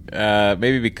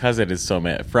maybe because it is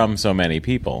from so many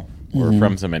people or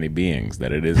from so many beings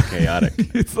that it is chaotic.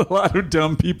 It's a lot of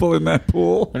dumb people in that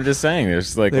pool. I'm just saying,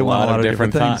 there's like a lot of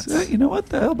different thoughts. You know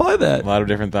what? I'll buy that. A lot of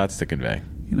different thoughts to convey.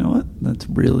 You know what? That's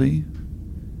really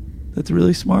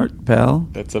smart, pal.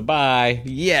 That's a buy.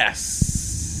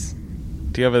 Yes.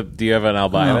 Do you have an I'll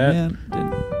buy that? Man.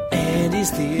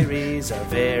 Andy's theories are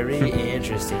very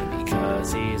interesting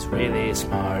because he's really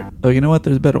smart. Oh, you know what?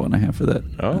 There's a better one I have for that.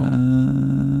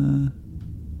 Oh.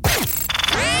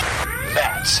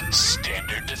 That's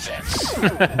standard defense.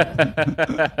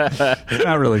 It's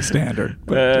not really standard,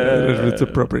 but it's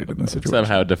appropriate in this situation.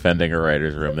 Somehow defending a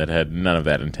writer's room that had none of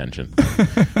that intention.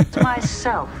 to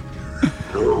myself.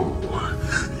 No,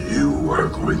 you are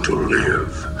going to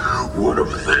live. One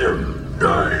of them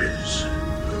dies.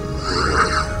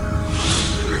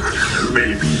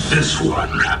 Maybe this one,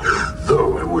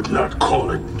 though I would not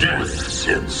call it death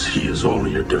since he is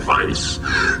only a device.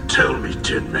 Tell me,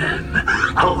 Tin Man,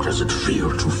 how does it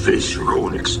feel to face your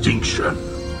own extinction?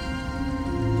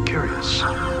 Curious.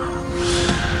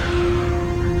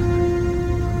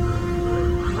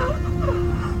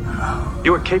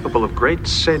 You are capable of great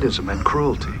sadism and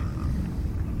cruelty.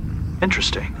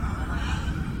 Interesting.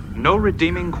 No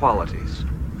redeeming qualities.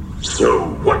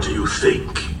 So, what do you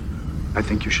think? I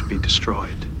think you should be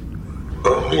destroyed.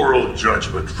 A moral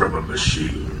judgment from a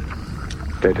machine.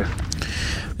 Data.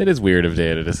 It is weird of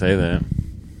Data to say that.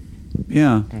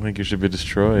 Yeah. I think you should be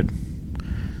destroyed.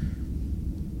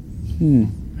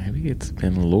 Maybe it's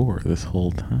been lore this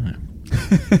whole time.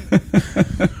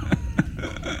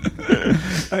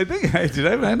 I think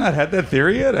have I not had that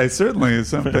theory yet? I certainly is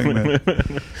something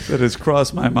that has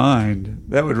crossed my mind.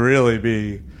 That would really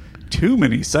be too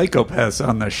many psychopaths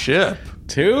on the ship.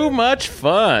 Too much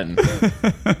fun.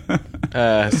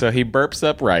 So he burps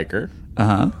up Riker.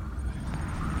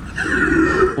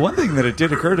 One thing that it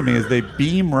did occur to me is they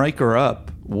beam Riker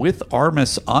up with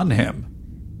Armis on him.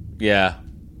 Yeah.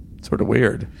 Sort of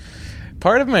weird.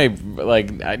 Part of my,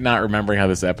 not remembering how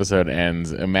this episode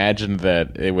ends, imagined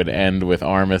that it would end with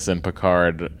Armis and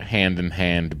Picard hand in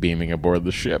hand beaming aboard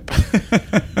the ship.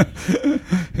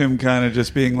 Him kind of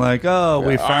just being like, "Oh,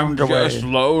 we found a way." I'm just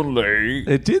lonely.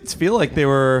 It did feel like they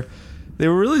were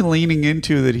really leaning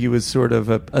into that he was sort of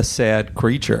a sad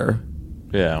creature.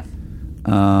 Yeah.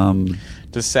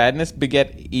 Does sadness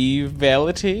beget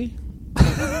evility?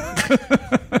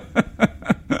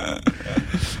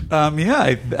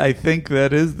 Yeah, I think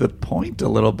that is the point a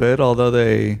little bit, although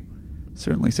they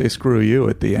certainly say screw you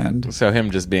at the end. So him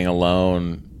just being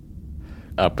alone,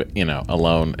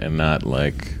 alone and not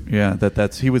like... Yeah,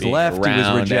 that's he was left, he was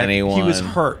rejected, anyone, he was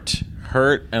hurt.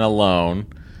 Hurt and alone.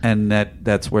 And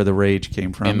that's where the rage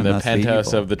came from. In and the that's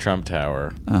penthouse the of the Trump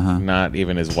Tower. Not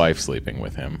even his wife sleeping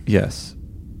with him. Yes.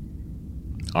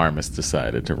 Armis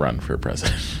decided to run for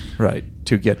president. Right,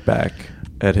 to get back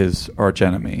at his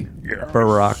archenemy,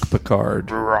 Barack Picard.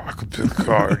 Barack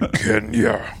Picard,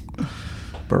 Kenya.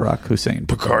 Barack Hussein.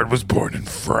 Picard was born in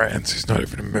France. He's not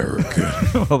even American.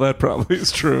 Well, that probably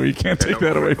is true. You can't take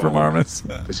that away from Armis.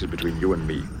 This is between you and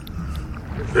me.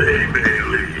 They may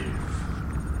leave.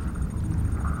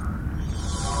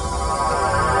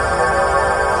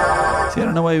 See, I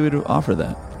don't know why you would offer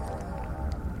that.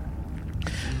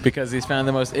 Because he's found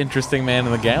the most interesting man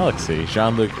in the galaxy,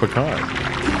 Jean-Luc Picard.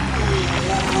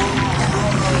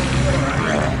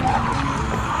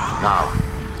 Now,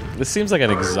 this seems like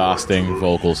an exhausting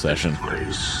vocal session.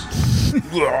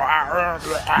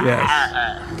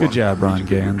 Yes. Good job, Ron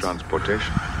Gans.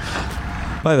 Transportation.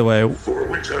 By the way, For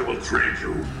which I will trade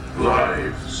you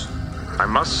lives. I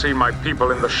must see my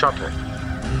people in the shuttle.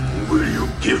 Will you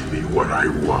give me what I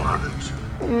want?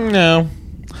 No.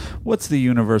 What's the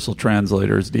universal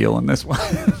translator's deal in this one?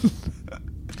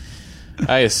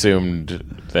 I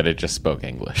assumed that it just spoke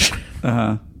English.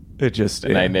 It just...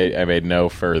 And I made no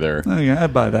further... Oh, yeah, I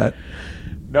buy that.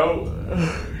 No.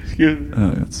 Excuse me.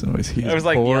 It's always I was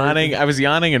yawning. I was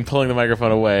yawning and pulling the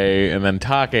microphone away and then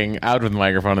talking out of the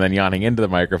microphone and then yawning into the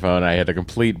microphone. I had a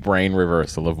complete brain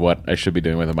reversal of what I should be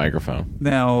doing with a microphone.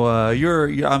 Now,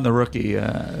 I'm the rookie.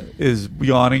 Is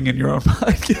yawning in your own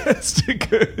podcast a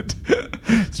good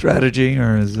strategy,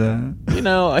 or is...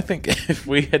 I think if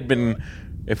we had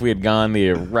gone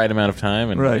the right amount of time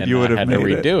and you would have had to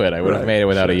redo it, I would have made it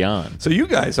without a yawn. So you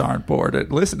guys aren't bored at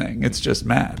listening. It's just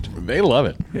Matt. They love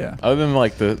it. Yeah. Other than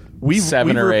like the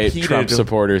 7 or 8 Trump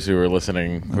supporters who were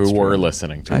listening to us.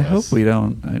 I hope we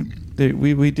don't.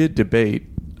 We did debate.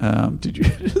 Did you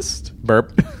just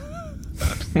burp?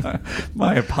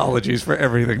 My apologies for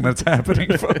everything that's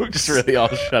happening, folks. Just really all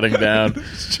shutting down.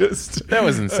 That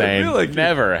was insane. Like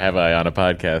never have I on a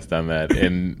podcast done that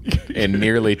in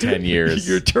nearly 10 years.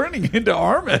 You're turning into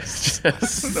Armis. I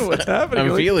don't know what's happening.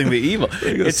 I'm feeling the evil.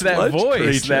 It's that voice.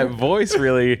 Creature. That voice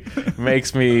really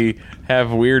makes me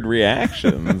have weird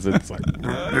reactions. It's like,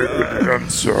 I'm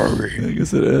sorry. I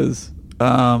guess it is.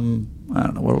 I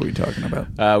don't know. What were we talking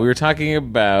about? We were talking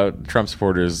about Trump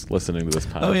supporters listening to this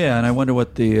podcast. Oh, yeah, and I wonder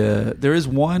what there is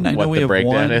one. I know we have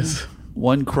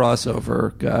one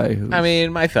crossover guy. I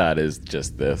mean, my thought is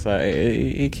just this: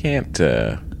 you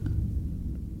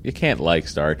can't like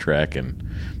Star Trek and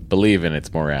believe in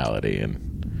its morality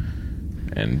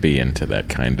and be into that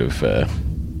kind of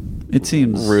it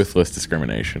seems ruthless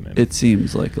discrimination. It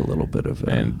seems like a little bit of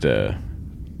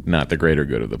not the greater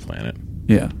good of the planet.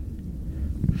 Yeah.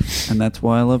 And that's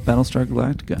why I love Battlestar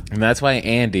Galactica. And that's why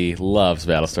Andy loves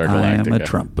Battlestar Galactica. I am a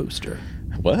Trump booster.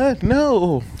 What?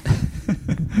 No.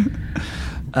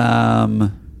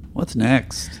 What's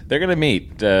next? They're going to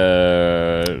meet.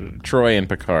 Troy and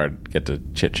Picard get to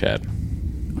chit-chat.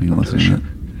 Are you listening to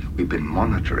that? We've been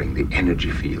monitoring the energy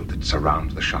field that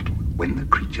surrounds the shuttle. When the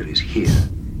creature is here,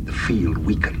 the field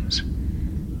weakens.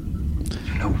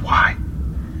 You know why?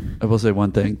 I will say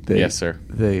one thing. Yes, sir.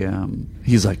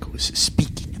 He's like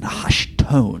speaking in a hushed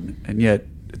tone, and yet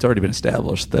it's already been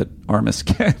established that Armis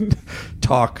can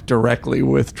talk directly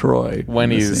with Troy when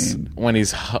he's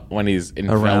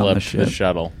enveloped the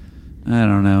shuttle. I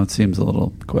don't know. It seems a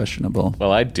little questionable.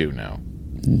 Well, I do know.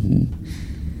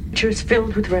 Mm-hmm. Creature is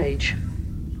filled with rage,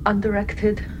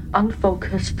 undirected,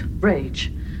 unfocused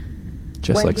rage.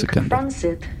 Just when like he confronts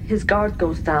it, his guard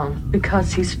goes down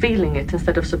because he's feeling it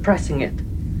instead of suppressing it.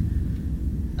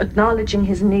 Acknowledging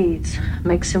his needs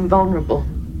makes him vulnerable.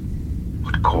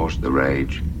 What caused the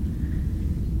rage?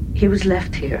 He was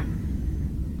left here,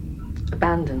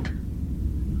 abandoned.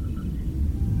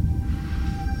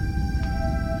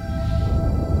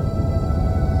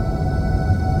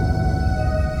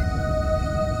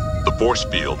 force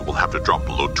field will have to drop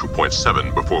below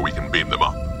 2.7 before we can beam them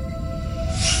up.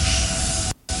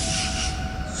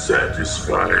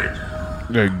 Satisfied?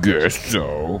 I guess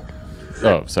so.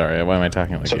 Oh, sorry. Why am I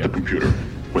talking like Set you? the computer.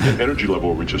 When the energy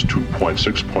level reaches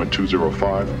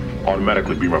 2.6.205,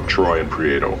 automatically beam up Troy and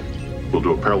Prieto. We'll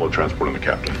do a parallel transport on the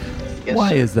captain. Yes, Why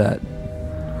sir. is that?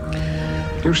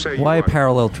 You say Why you are-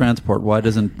 parallel transport? Why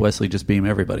doesn't Wesley just beam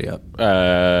everybody up?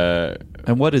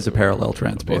 And what is a parallel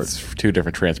transport? It's two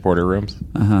different transporter rooms.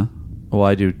 Uh-huh.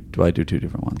 Why do I do two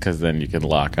different ones? Because then you can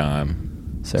lock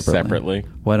on separately.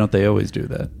 Why don't they always do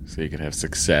that? So you can have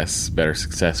better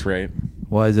success rate.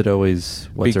 Why is it always...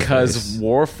 Because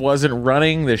Worf wasn't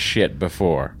running this shit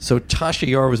before. So Tasha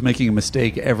Yar was making a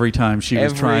mistake every time she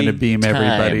was trying to beam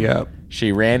everybody up.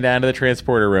 She ran down to the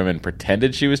transporter room and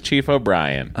pretended she was Chief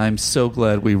O'Brien. I'm so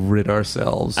glad we rid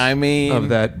ourselves of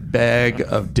that bag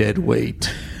of dead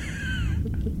weight.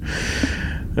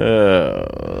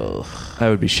 I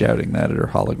would be shouting that at her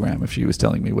hologram if she was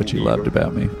telling me what she loved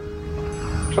about me.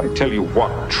 Shall I tell you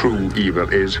what true evil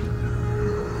is?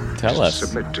 Tell us.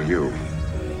 Submit to you.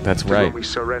 That's When right. we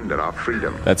surrender our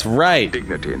freedom. That's right.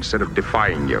 Dignity instead of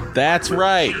defying you. That's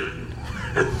right.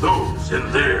 And those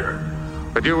in there.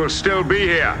 But you will still be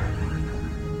here.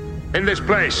 In this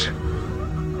place.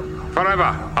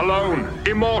 Forever. Alone.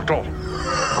 Immortal.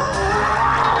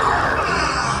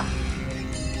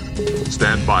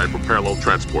 Stand by for parallel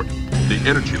transport. The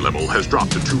energy level has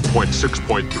dropped to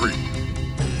 2.6.3.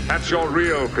 That's your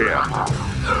real fear.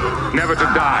 Never to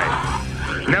die.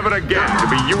 Never again to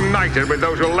be united with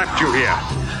those who left you here.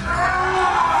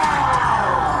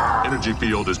 Energy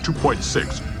field is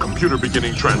 2.6. Computer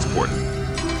beginning transport.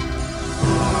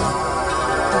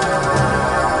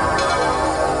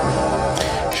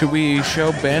 Should we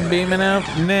show Ben beaming out?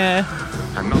 Nah.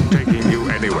 I'm not taking you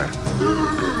anywhere.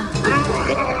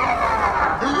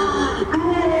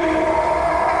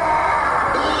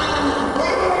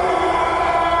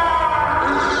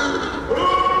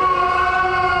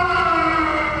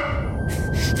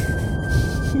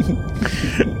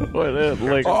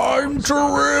 I'm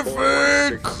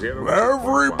terrific!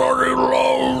 Everybody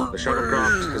loves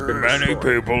me! Many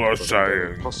people are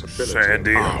saying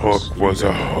Sandy Hook was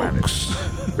a hoax.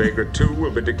 Vega 2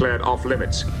 will be declared off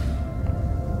limits.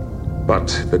 But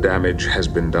the damage has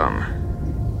been done.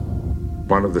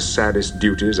 One of the saddest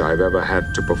duties I've ever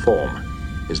had to perform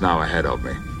is now ahead of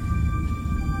me.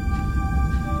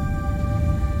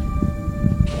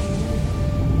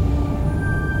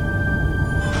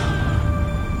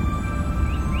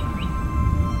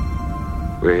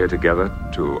 We're here together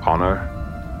to honor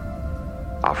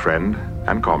our friend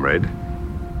and comrade,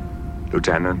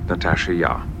 Lieutenant Natasha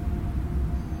Yar.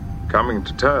 Coming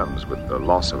to terms with the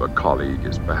loss of a colleague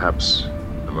is perhaps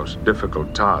the most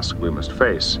difficult task we must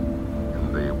face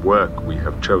in the work we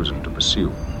have chosen to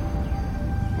pursue.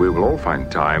 We will all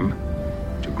find time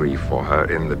to grieve for her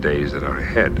in the days that are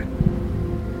ahead.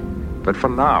 But for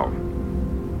now,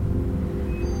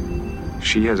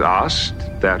 she has asked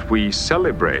that we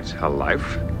celebrate her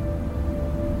life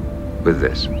with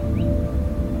this.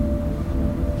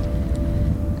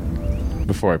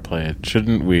 Before I play it,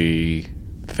 shouldn't we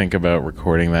think about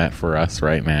recording that for us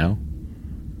right now?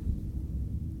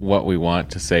 What we want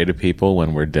to say to people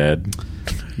when we're dead?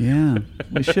 Yeah,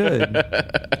 we should.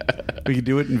 We could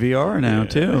do it in VR now,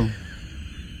 too.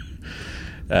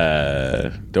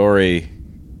 Dory,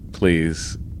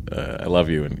 please, I love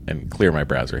you, and clear my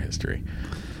browser history.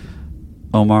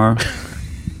 Omar,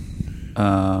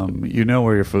 you know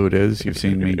where your food is. You've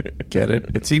seen me get it.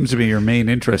 It seems to be your main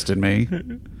interest in me.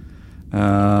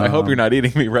 I hope you're not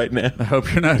eating me right now. I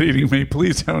hope you're not eating me.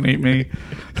 Please don't eat me.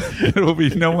 There will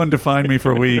be no one to find me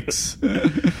for weeks.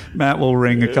 Matt will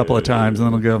ring a couple of times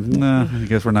and then he'll go, nah, I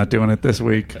guess we're not doing it this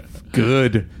week.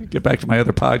 Good. Get back to my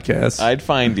other podcast. I'd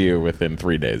find you within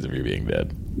 3 days of you being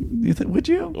dead. Would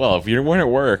you? Well, if you weren't at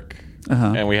work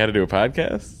and we had to do a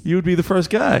podcast, you would be the first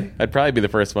guy. I'd probably be the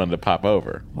first one to pop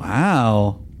over.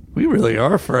 Wow. We really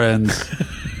are friends.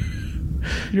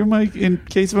 You're my in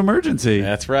case of emergency.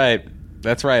 That's right.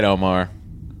 That's right, Omar.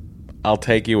 I'll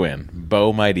take you in.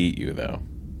 Bo might eat you, though.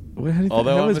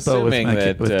 Although I'm assuming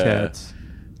that with cats?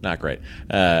 Not great.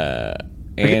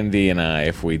 Andy and I,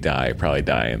 if we die, probably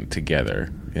dying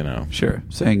together. You know. Sure.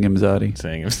 Saying Imzadi.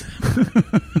 Saying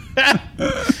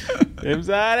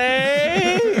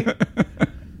Imzadi.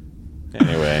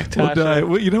 Anyway, we'll die.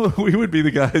 Well, you know, we would be the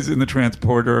guys in the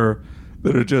transporter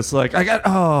that are just like,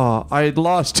 I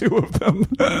lost 2 of them.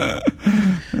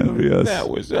 That'd be us. That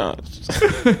was us.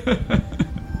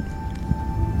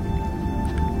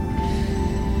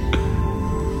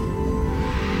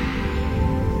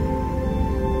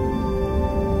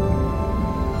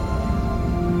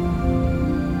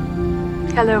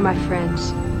 Hello, my friends.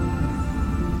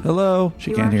 Hello.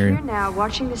 She can't hear You are you. here now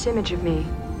watching this image of me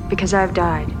because I've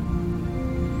died.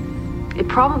 It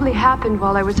probably happened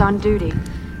while I was on duty,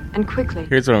 and quickly.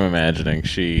 Here's what I'm imagining.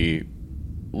 She,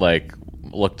 like,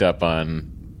 looked up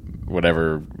on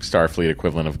whatever Starfleet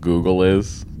equivalent of Google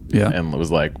is. Yeah. And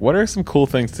was like, what are some cool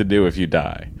things to do if you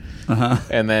die? Uh-huh.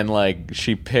 And then, like,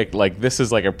 she picked, like, this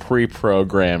is like a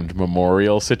pre-programmed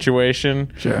memorial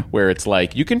situation. Sure. Where it's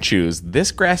like, you can choose this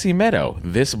grassy meadow,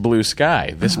 this blue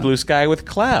sky with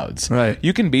clouds. Right.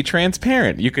 You can be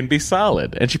transparent. You can be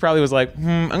solid. And she probably was like,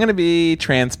 I'm going to be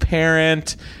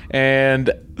transparent.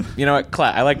 And, you know what?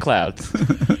 I like clouds.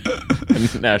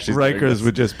 And now she's doing Rikers this.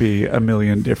 would just be a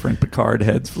million different Picard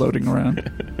heads floating around.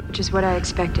 Which is what I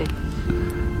expected.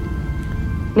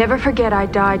 Never forget I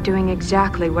died doing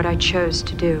exactly what I chose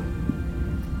to do.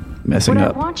 Messing What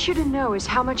up. I want you to know is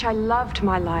how much I loved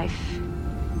my life.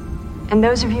 And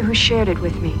those of you who shared it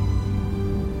with me.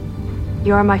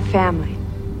 You are my family.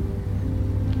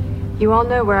 You all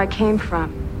know where I came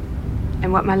from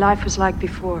and what my life was like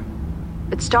before.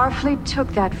 But Starfleet took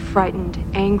that frightened,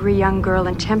 angry young girl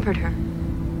and tempered her.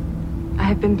 I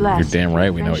have been You're blessed. damn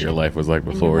right we know what your life was like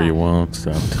before. You won't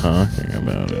stop talking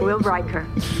about it. Will Riker,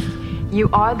 you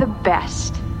are the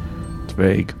best. It's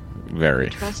vague. Very. You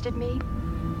trusted me.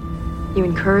 You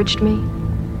encouraged me.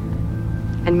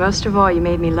 And most of all, you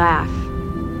made me laugh.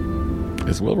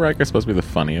 Is Will Riker supposed to be the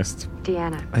funniest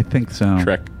Deanna, I think so.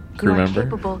 Trek crew you are member?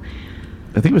 capable.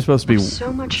 I think it was supposed to be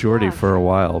So much Geordi love. for a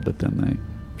while, but then they You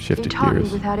shifted taught me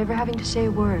gears. without ever having to say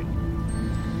a word.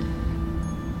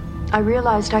 I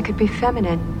realized I could be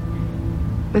feminine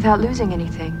without losing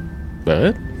anything.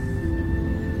 But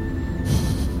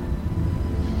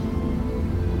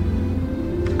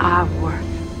Worth.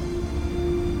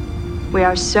 We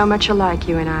are so much alike,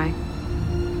 you and I.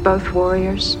 Both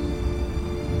warriors.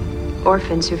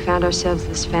 Orphans who found ourselves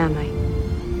this family.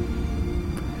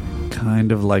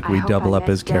 Kind of like I we hope double I up met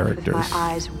as death characters. With my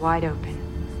eyes wide open.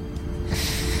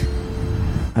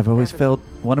 I've always felt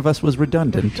one of us was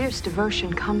redundant. Fierce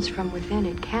devotion comes from within.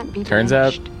 It can't be turns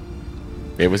out diminished.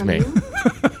 it was From me. you,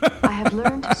 I have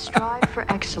learned to strive for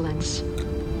excellence,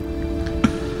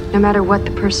 no matter what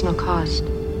the personal cost.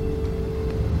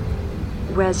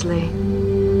 Wesley,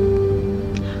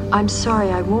 I'm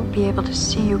sorry I won't be able to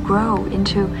see you grow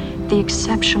into the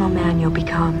exceptional man you'll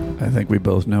become. I think we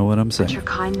both know what I'm But saying. your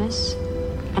kindness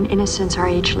and innocence are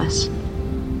ageless.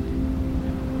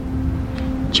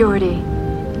 Geordi,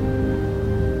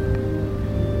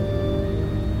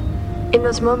 in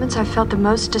those moments I felt the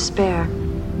most despair,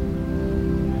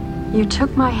 you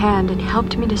took my hand and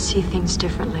helped me to see things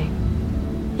differently.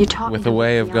 You taught With me a to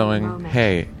way live of beyond the going, moment.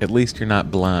 hey, at least you're not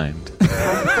blind. My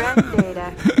friend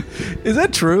Data, Is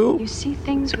that true? you see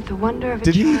things with the wonder of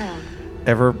Did a he child.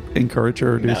 ever encourage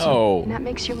her to do so? And that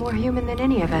makes you more human than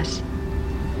any of us.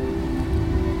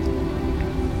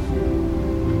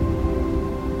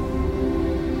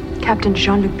 Captain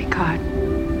Jean-Luc Picard,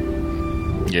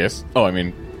 Yes. Oh, I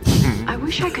mean, I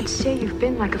wish I could say you've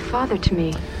been like a father to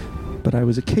me, But I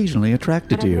was occasionally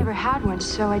attracted but to I've you. never had one,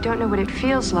 so I don't know what it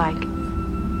feels like.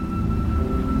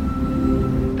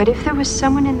 But if there was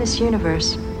someone in this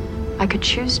universe I could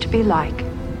choose to be like,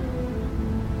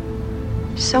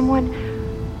 someone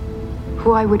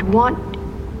who I would want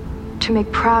to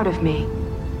make proud of me,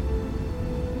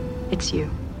 it's you.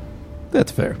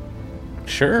 That's fair.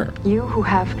 sure. You who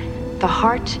have the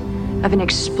heart of an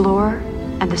explorer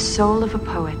and the soul of a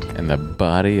poet. And the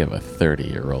body of a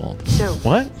 30-year-old. So,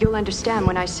 What? you'll understand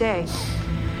when I say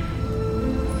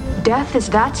death is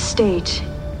that state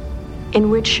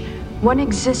in which one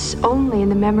exists only in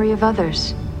the memory of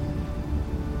others,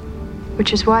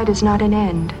 which is why it is not an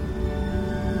end.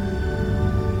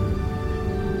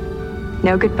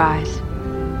 No goodbyes,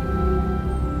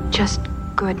 just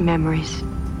good memories.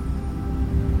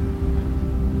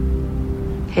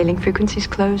 Hailing frequencies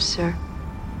closed, sir.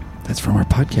 That's from our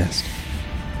podcast.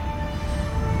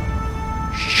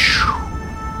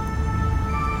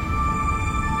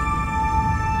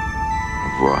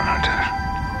 Au revoir,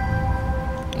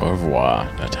 Natasha. Au revoir,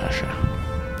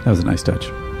 Natasha. That was a nice touch.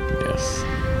 Yes.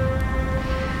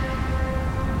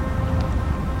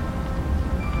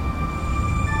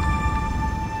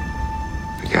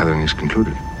 The gathering is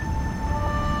concluded.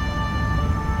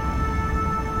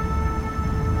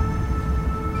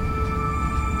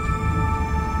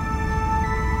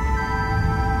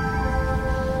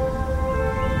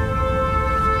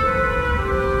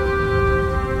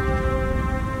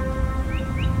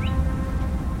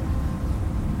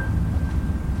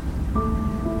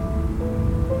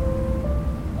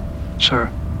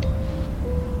 Sir,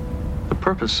 the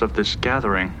purpose of this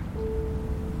gathering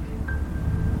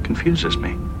confuses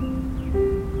me.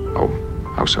 Oh,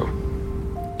 how so?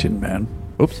 Tin Man.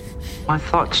 Oops. My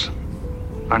thoughts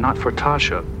are not for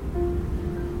Tasha,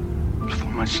 but for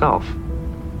myself.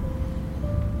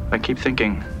 I keep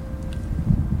thinking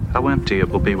how empty it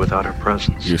will be without her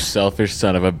presence. You selfish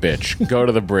son of a bitch. Go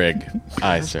to the brig.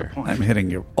 Aye, sir. I'm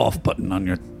hitting your off button on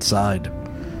your side.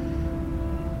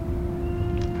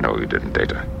 No, you didn't,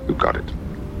 Data. You got it.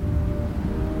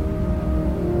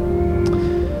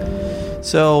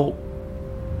 So,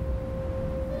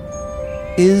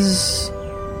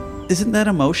 isn't that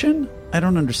emotion? I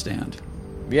don't understand.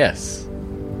 Yes,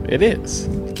 it is.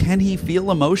 Can he feel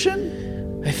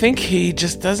emotion? I think he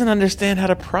just doesn't understand how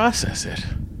to process it.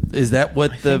 Is that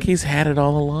what I think he's had it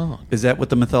all along. Is that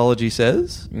what the mythology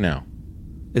says? No.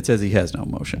 It says he has no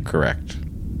emotion. Correct.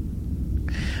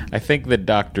 I think that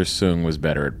Dr. Soong was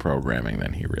better at programming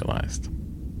than he realized.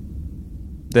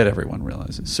 That everyone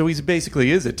realizes. So he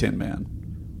basically is a Tin Man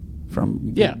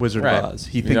from Wizard of Oz.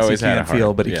 He thinks he can't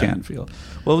feel, but he can feel.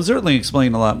 Well, it was certainly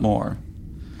explained a lot more.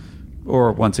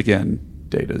 Or, once again,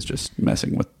 Data's just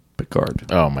messing with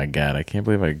Picard. Oh, my God. I can't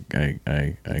believe I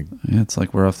it's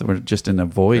like we're just in a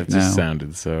void now. It just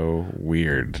sounded so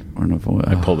weird. We're in a void.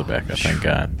 I pulled it back up, thank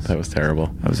God. That was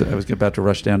terrible. I was about to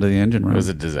rush down to the engine room. It was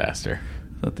a disaster.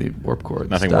 That the warp core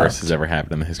Nothing stopped. worse has ever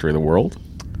happened in the history of the world.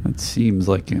 It seems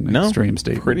like an extreme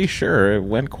statement. Pretty sure it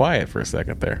went quiet for a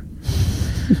second there.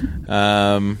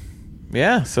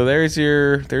 Yeah, so there's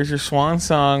your swan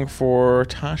song for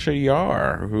Tasha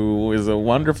Yar, who is a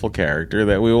wonderful character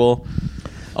that we will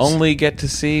only get to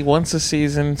see once a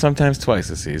season, sometimes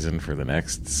twice a season for the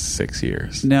next 6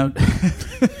 years. Now,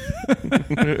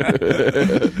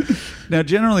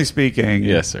 generally speaking,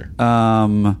 yes, sir.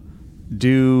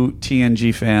 Do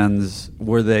TNG fans,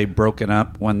 were they broken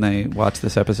up when they watched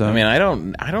this episode? I mean, I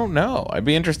don't know. I'd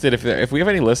be interested if we have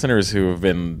any listeners who have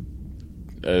been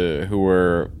who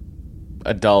were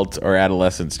adult or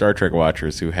adolescent Star Trek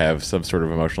watchers who have some sort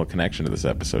of emotional connection to this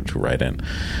episode to write in.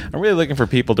 I'm really looking for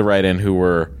people to write in who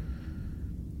were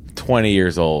 20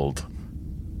 years old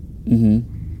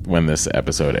when this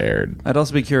episode aired. I'd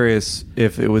also be curious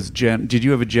if it was did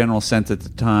you have a general sense at the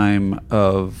time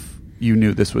of you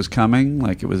knew this was coming?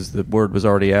 Like the word was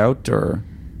already out, or?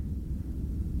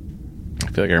 I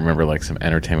feel like I remember like some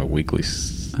Entertainment Weekly,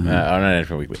 not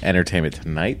Entertainment Weekly, Entertainment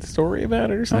Tonight story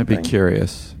about it or something. I'd be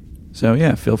curious. So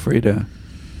yeah, feel free to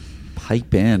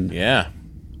pipe in. Yeah.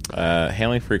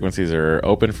 Hailing frequencies are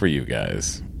open for you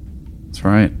guys. That's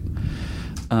right.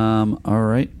 All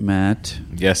right, Matt.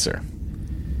 Yes, sir.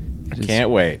 I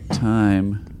can't wait.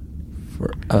 Time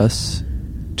for us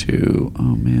to...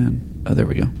 Oh, man. Oh, there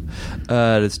we go.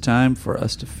 It's time for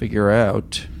us to figure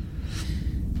out...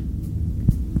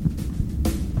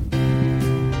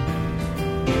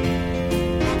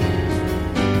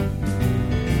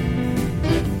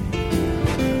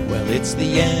 It's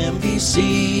the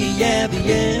MVC, yeah, the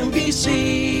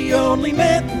MVC. Only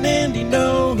Matt and Andy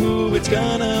know who it's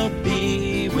gonna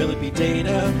be. Will it be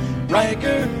Data,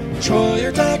 Riker, Troy,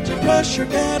 or Dr. Crusher?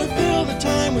 Gotta fill the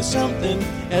time with something,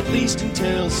 at least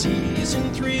until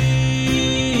season 3.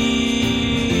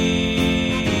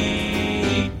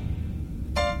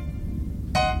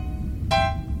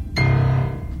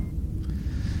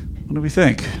 What do we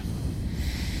think?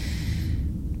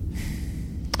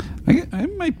 I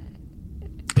might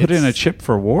put in a chip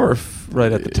for Worf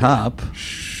right at the top.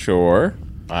 Sure.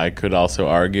 I could also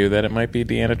argue that it might be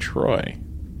Deanna Troi.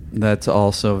 That's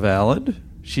also valid.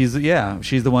 She's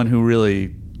the one who really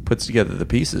puts together the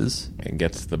pieces. And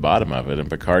gets to the bottom of it, and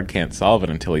Picard can't solve it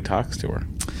until he talks to her.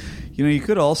 You know, you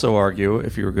could also argue,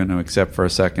 if you were going to accept for a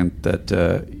second that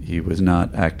he was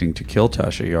not acting to kill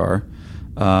Tasha Yar,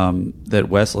 that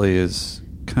Wesley is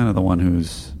kind of the one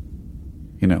who's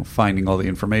finding all the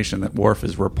information that Worf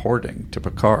is reporting to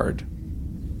Picard.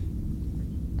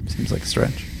 Seems like a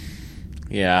stretch.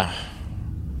 Yeah.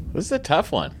 This is a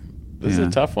tough one. This is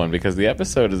a tough one because the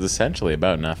episode is essentially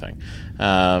about nothing.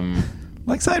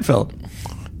 Like Seinfeld.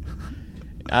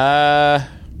 I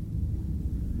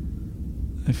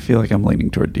feel like I'm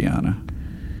leaning toward Deanna.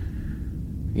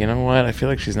 You know what? I feel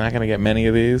like she's not going to get many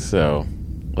of these, so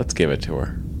let's give it to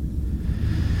her.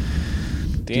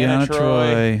 Deanna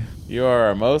Troi. You are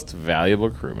our most valuable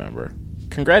crew member.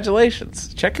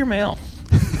 Congratulations. Check your mail.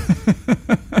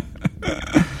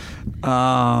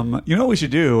 You know what we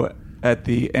should do at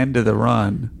the end of the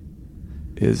run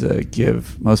is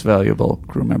give most valuable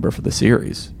crew member for the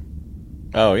series.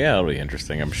 Oh, yeah, it'll be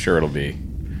interesting. I'm sure it'll be...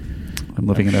 I'm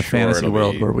living in a fantasy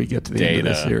world where we get to the end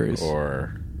of the series.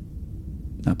 Or...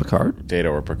 Not Picard? Data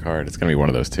or Picard. It's going to be one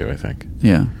of those two, I think.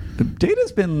 Yeah.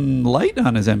 Data's been light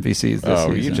on his MVCs this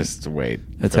season. You just wait.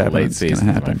 It's for happening. late season,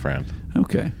 my friend.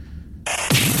 Okay.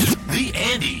 The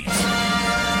Andes.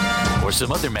 Or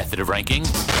some other method of ranking.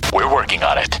 We're working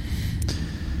on it.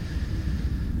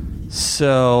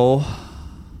 So,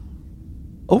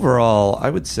 overall, I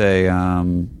would say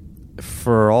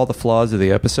for all the flaws of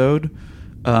the episode,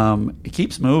 it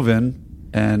keeps moving,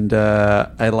 and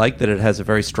I like that it has a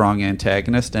very strong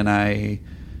antagonist, and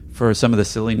for some of the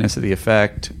silliness of the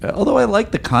effect, although I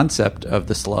like the concept of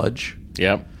the sludge.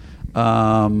 Yep.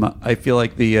 I feel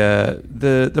like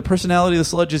the personality of the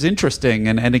sludge is interesting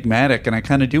and enigmatic, and I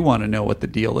kind of do want to know what the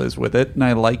deal is with it, and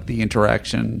I like the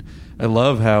interaction. I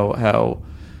love how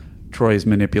Troy is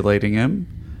manipulating him,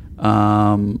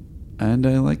 and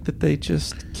I like that they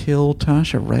just kill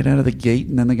Tasha right out of the gate,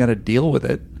 and then they got to deal with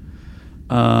it.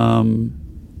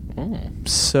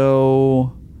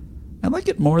 So I like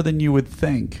it more than you would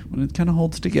think when it kind of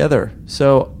holds together.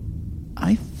 So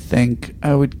I think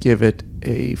I would give it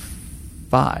a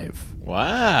 5.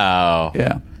 Wow.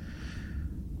 Yeah.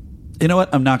 You know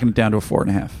what? I'm knocking it down to a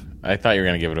 4.5. I thought you were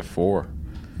going to give it a 4.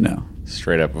 No.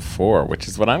 Straight up a 4, which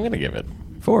is what I'm going to give it.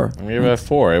 4. I'm going to give it a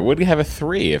 4. It would have a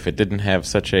 3 if it didn't have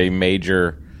such a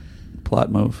major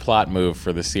plot move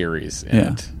for the series in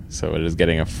it. So it is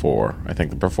getting a 4. I think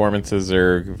the performances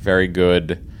are very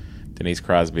good. Denise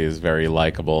Crosby is very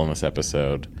likable in this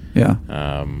episode. Yeah.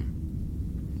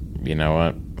 You know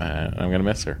what? I'm going to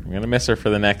miss her. I'm going to miss her for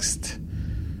the next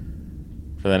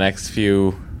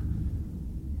few,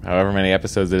 however many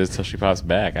episodes it is till she pops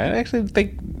back. I actually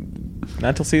think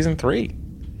not till season 3.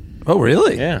 Oh,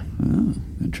 really? Yeah. Oh,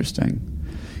 interesting.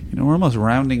 You know, we're almost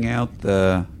rounding out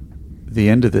the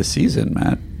end of this season,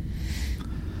 Matt.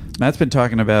 Matt's been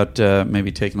talking about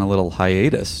maybe taking a little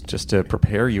hiatus just to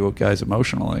prepare you guys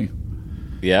emotionally.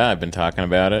 Yeah, I've been talking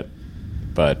about it,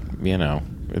 but you know,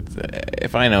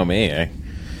 if I know me, I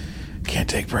can't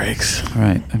take breaks.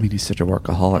 Right. I mean, he's such a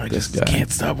workaholic. This guy can't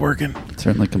stop working.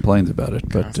 Certainly complains about it,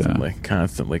 but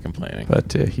constantly complaining.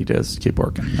 But he does keep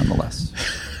working nonetheless.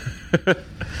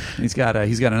 He's got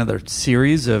another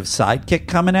series of Sidekick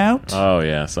coming out. Oh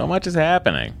yeah, so much is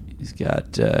happening. He's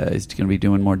got he's going to be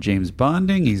doing more James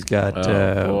Bonding. He's got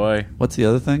boy, what's the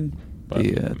other thing?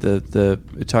 The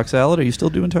Talk Salad. Are you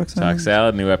still doing Talk Salad? Talk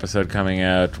Salad, new episode coming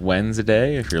out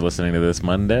Wednesday. If you're listening to this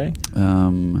Monday.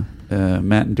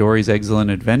 Matt and Dory's Excellent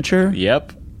Adventure.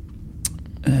 Yep.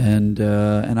 And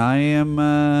I am.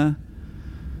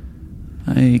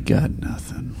 I got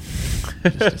nothing.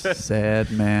 Just a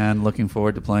sad man looking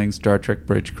forward to playing Star Trek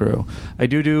Bridge Crew. I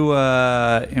do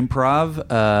improv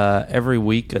every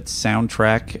week at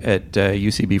Soundtrack at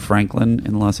UCB Franklin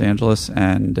in Los Angeles,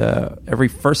 and every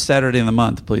first Saturday of the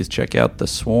month, please check out The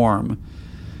Swarm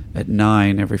at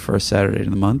 9 every first Saturday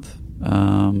of the month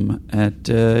at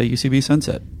UCB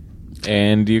Sunset.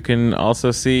 And you can also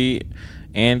see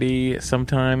Andy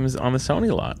sometimes on the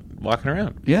Sony lot walking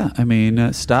around. Yeah, I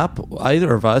mean, stop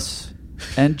either of us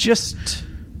and just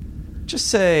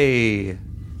say,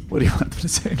 what do you want them to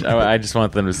say? I just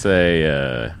want them to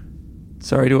say,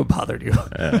 sorry to have bothered you.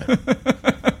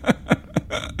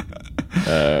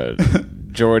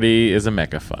 Jordy is a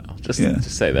mechaphile. Just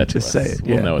say that to us. Just say it.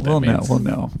 We'll know what that means. We'll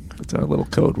know. It's our little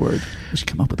code word. We should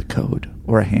come up with a code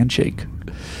or a handshake.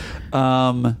 You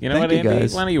know what, Andy?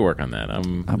 Guys. Why don't you work on that?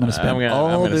 I'm going to spend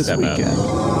all this weekend.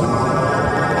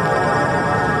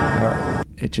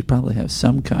 It should probably have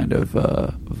some kind of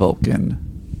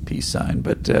Vulcan peace sign,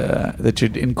 but that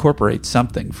should incorporate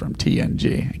something from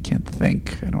TNG. I can't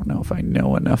think. I don't know if I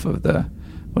know enough of I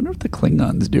wonder if the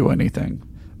Klingons do anything.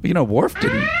 But, you know, Worf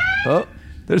didn't. Oh,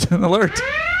 there's an alert.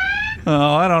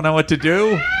 Oh, I don't know what to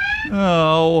do.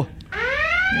 Oh.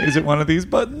 Is it one of these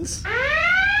buttons?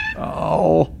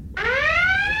 Oh.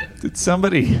 Did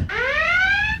somebody...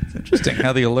 It's interesting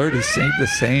how the alert has stayed the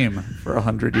same for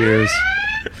 100 years.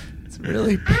 It's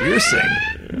really piercing.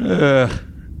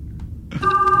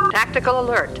 Tactical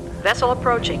alert. Vessel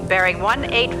approaching. Bearing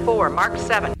 184, Mark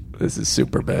 7. This is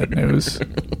super bad news.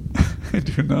 I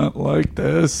do not like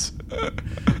this.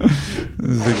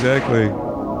 This is exactly...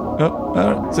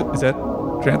 Oh, is that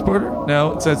transporter?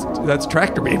 No, it says that's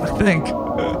tractor beam, I think.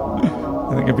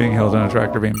 I think I'm being held on a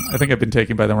tractor beam. I think I've been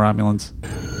taken by the Romulans.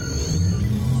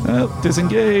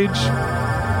 Disengage.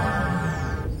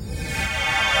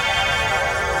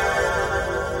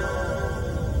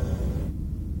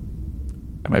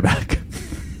 Am I back?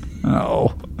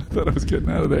 Oh, I thought I was getting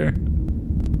out of there.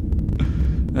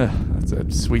 That's a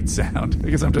sweet sound. I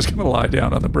guess I'm just going to lie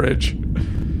down on the bridge.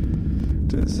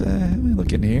 Let me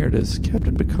look in here. Does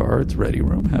Captain Picard's ready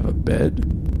room have a bed?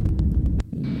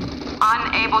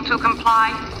 Unable to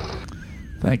comply.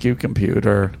 Thank you,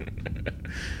 computer.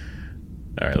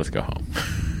 All right, let's go home.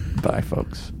 Bye,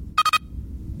 folks.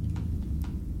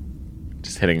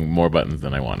 Just hitting more buttons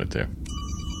than I wanted to.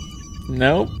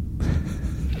 Nope.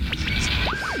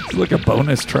 It's like a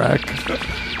bonus track.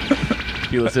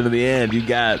 If you listen to the end, you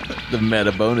got the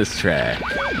meta bonus track,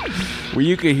 where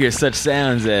you could hear such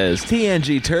sounds as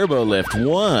TNG Turbo Lift 1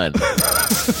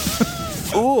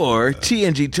 or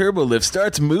TNG Turbo Lift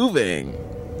starts moving.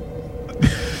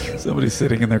 Somebody's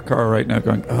sitting in their car right now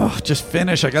going, oh, just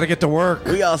finish. I got to get to work.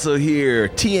 We also hear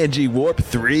TNG Warp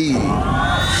 3.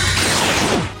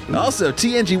 Also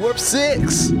TNG Warp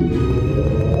 6.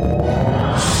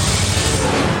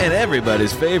 And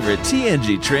everybody's favorite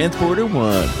TNG Transporter 1.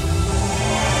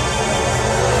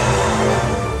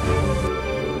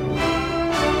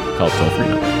 Call toll-free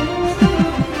number.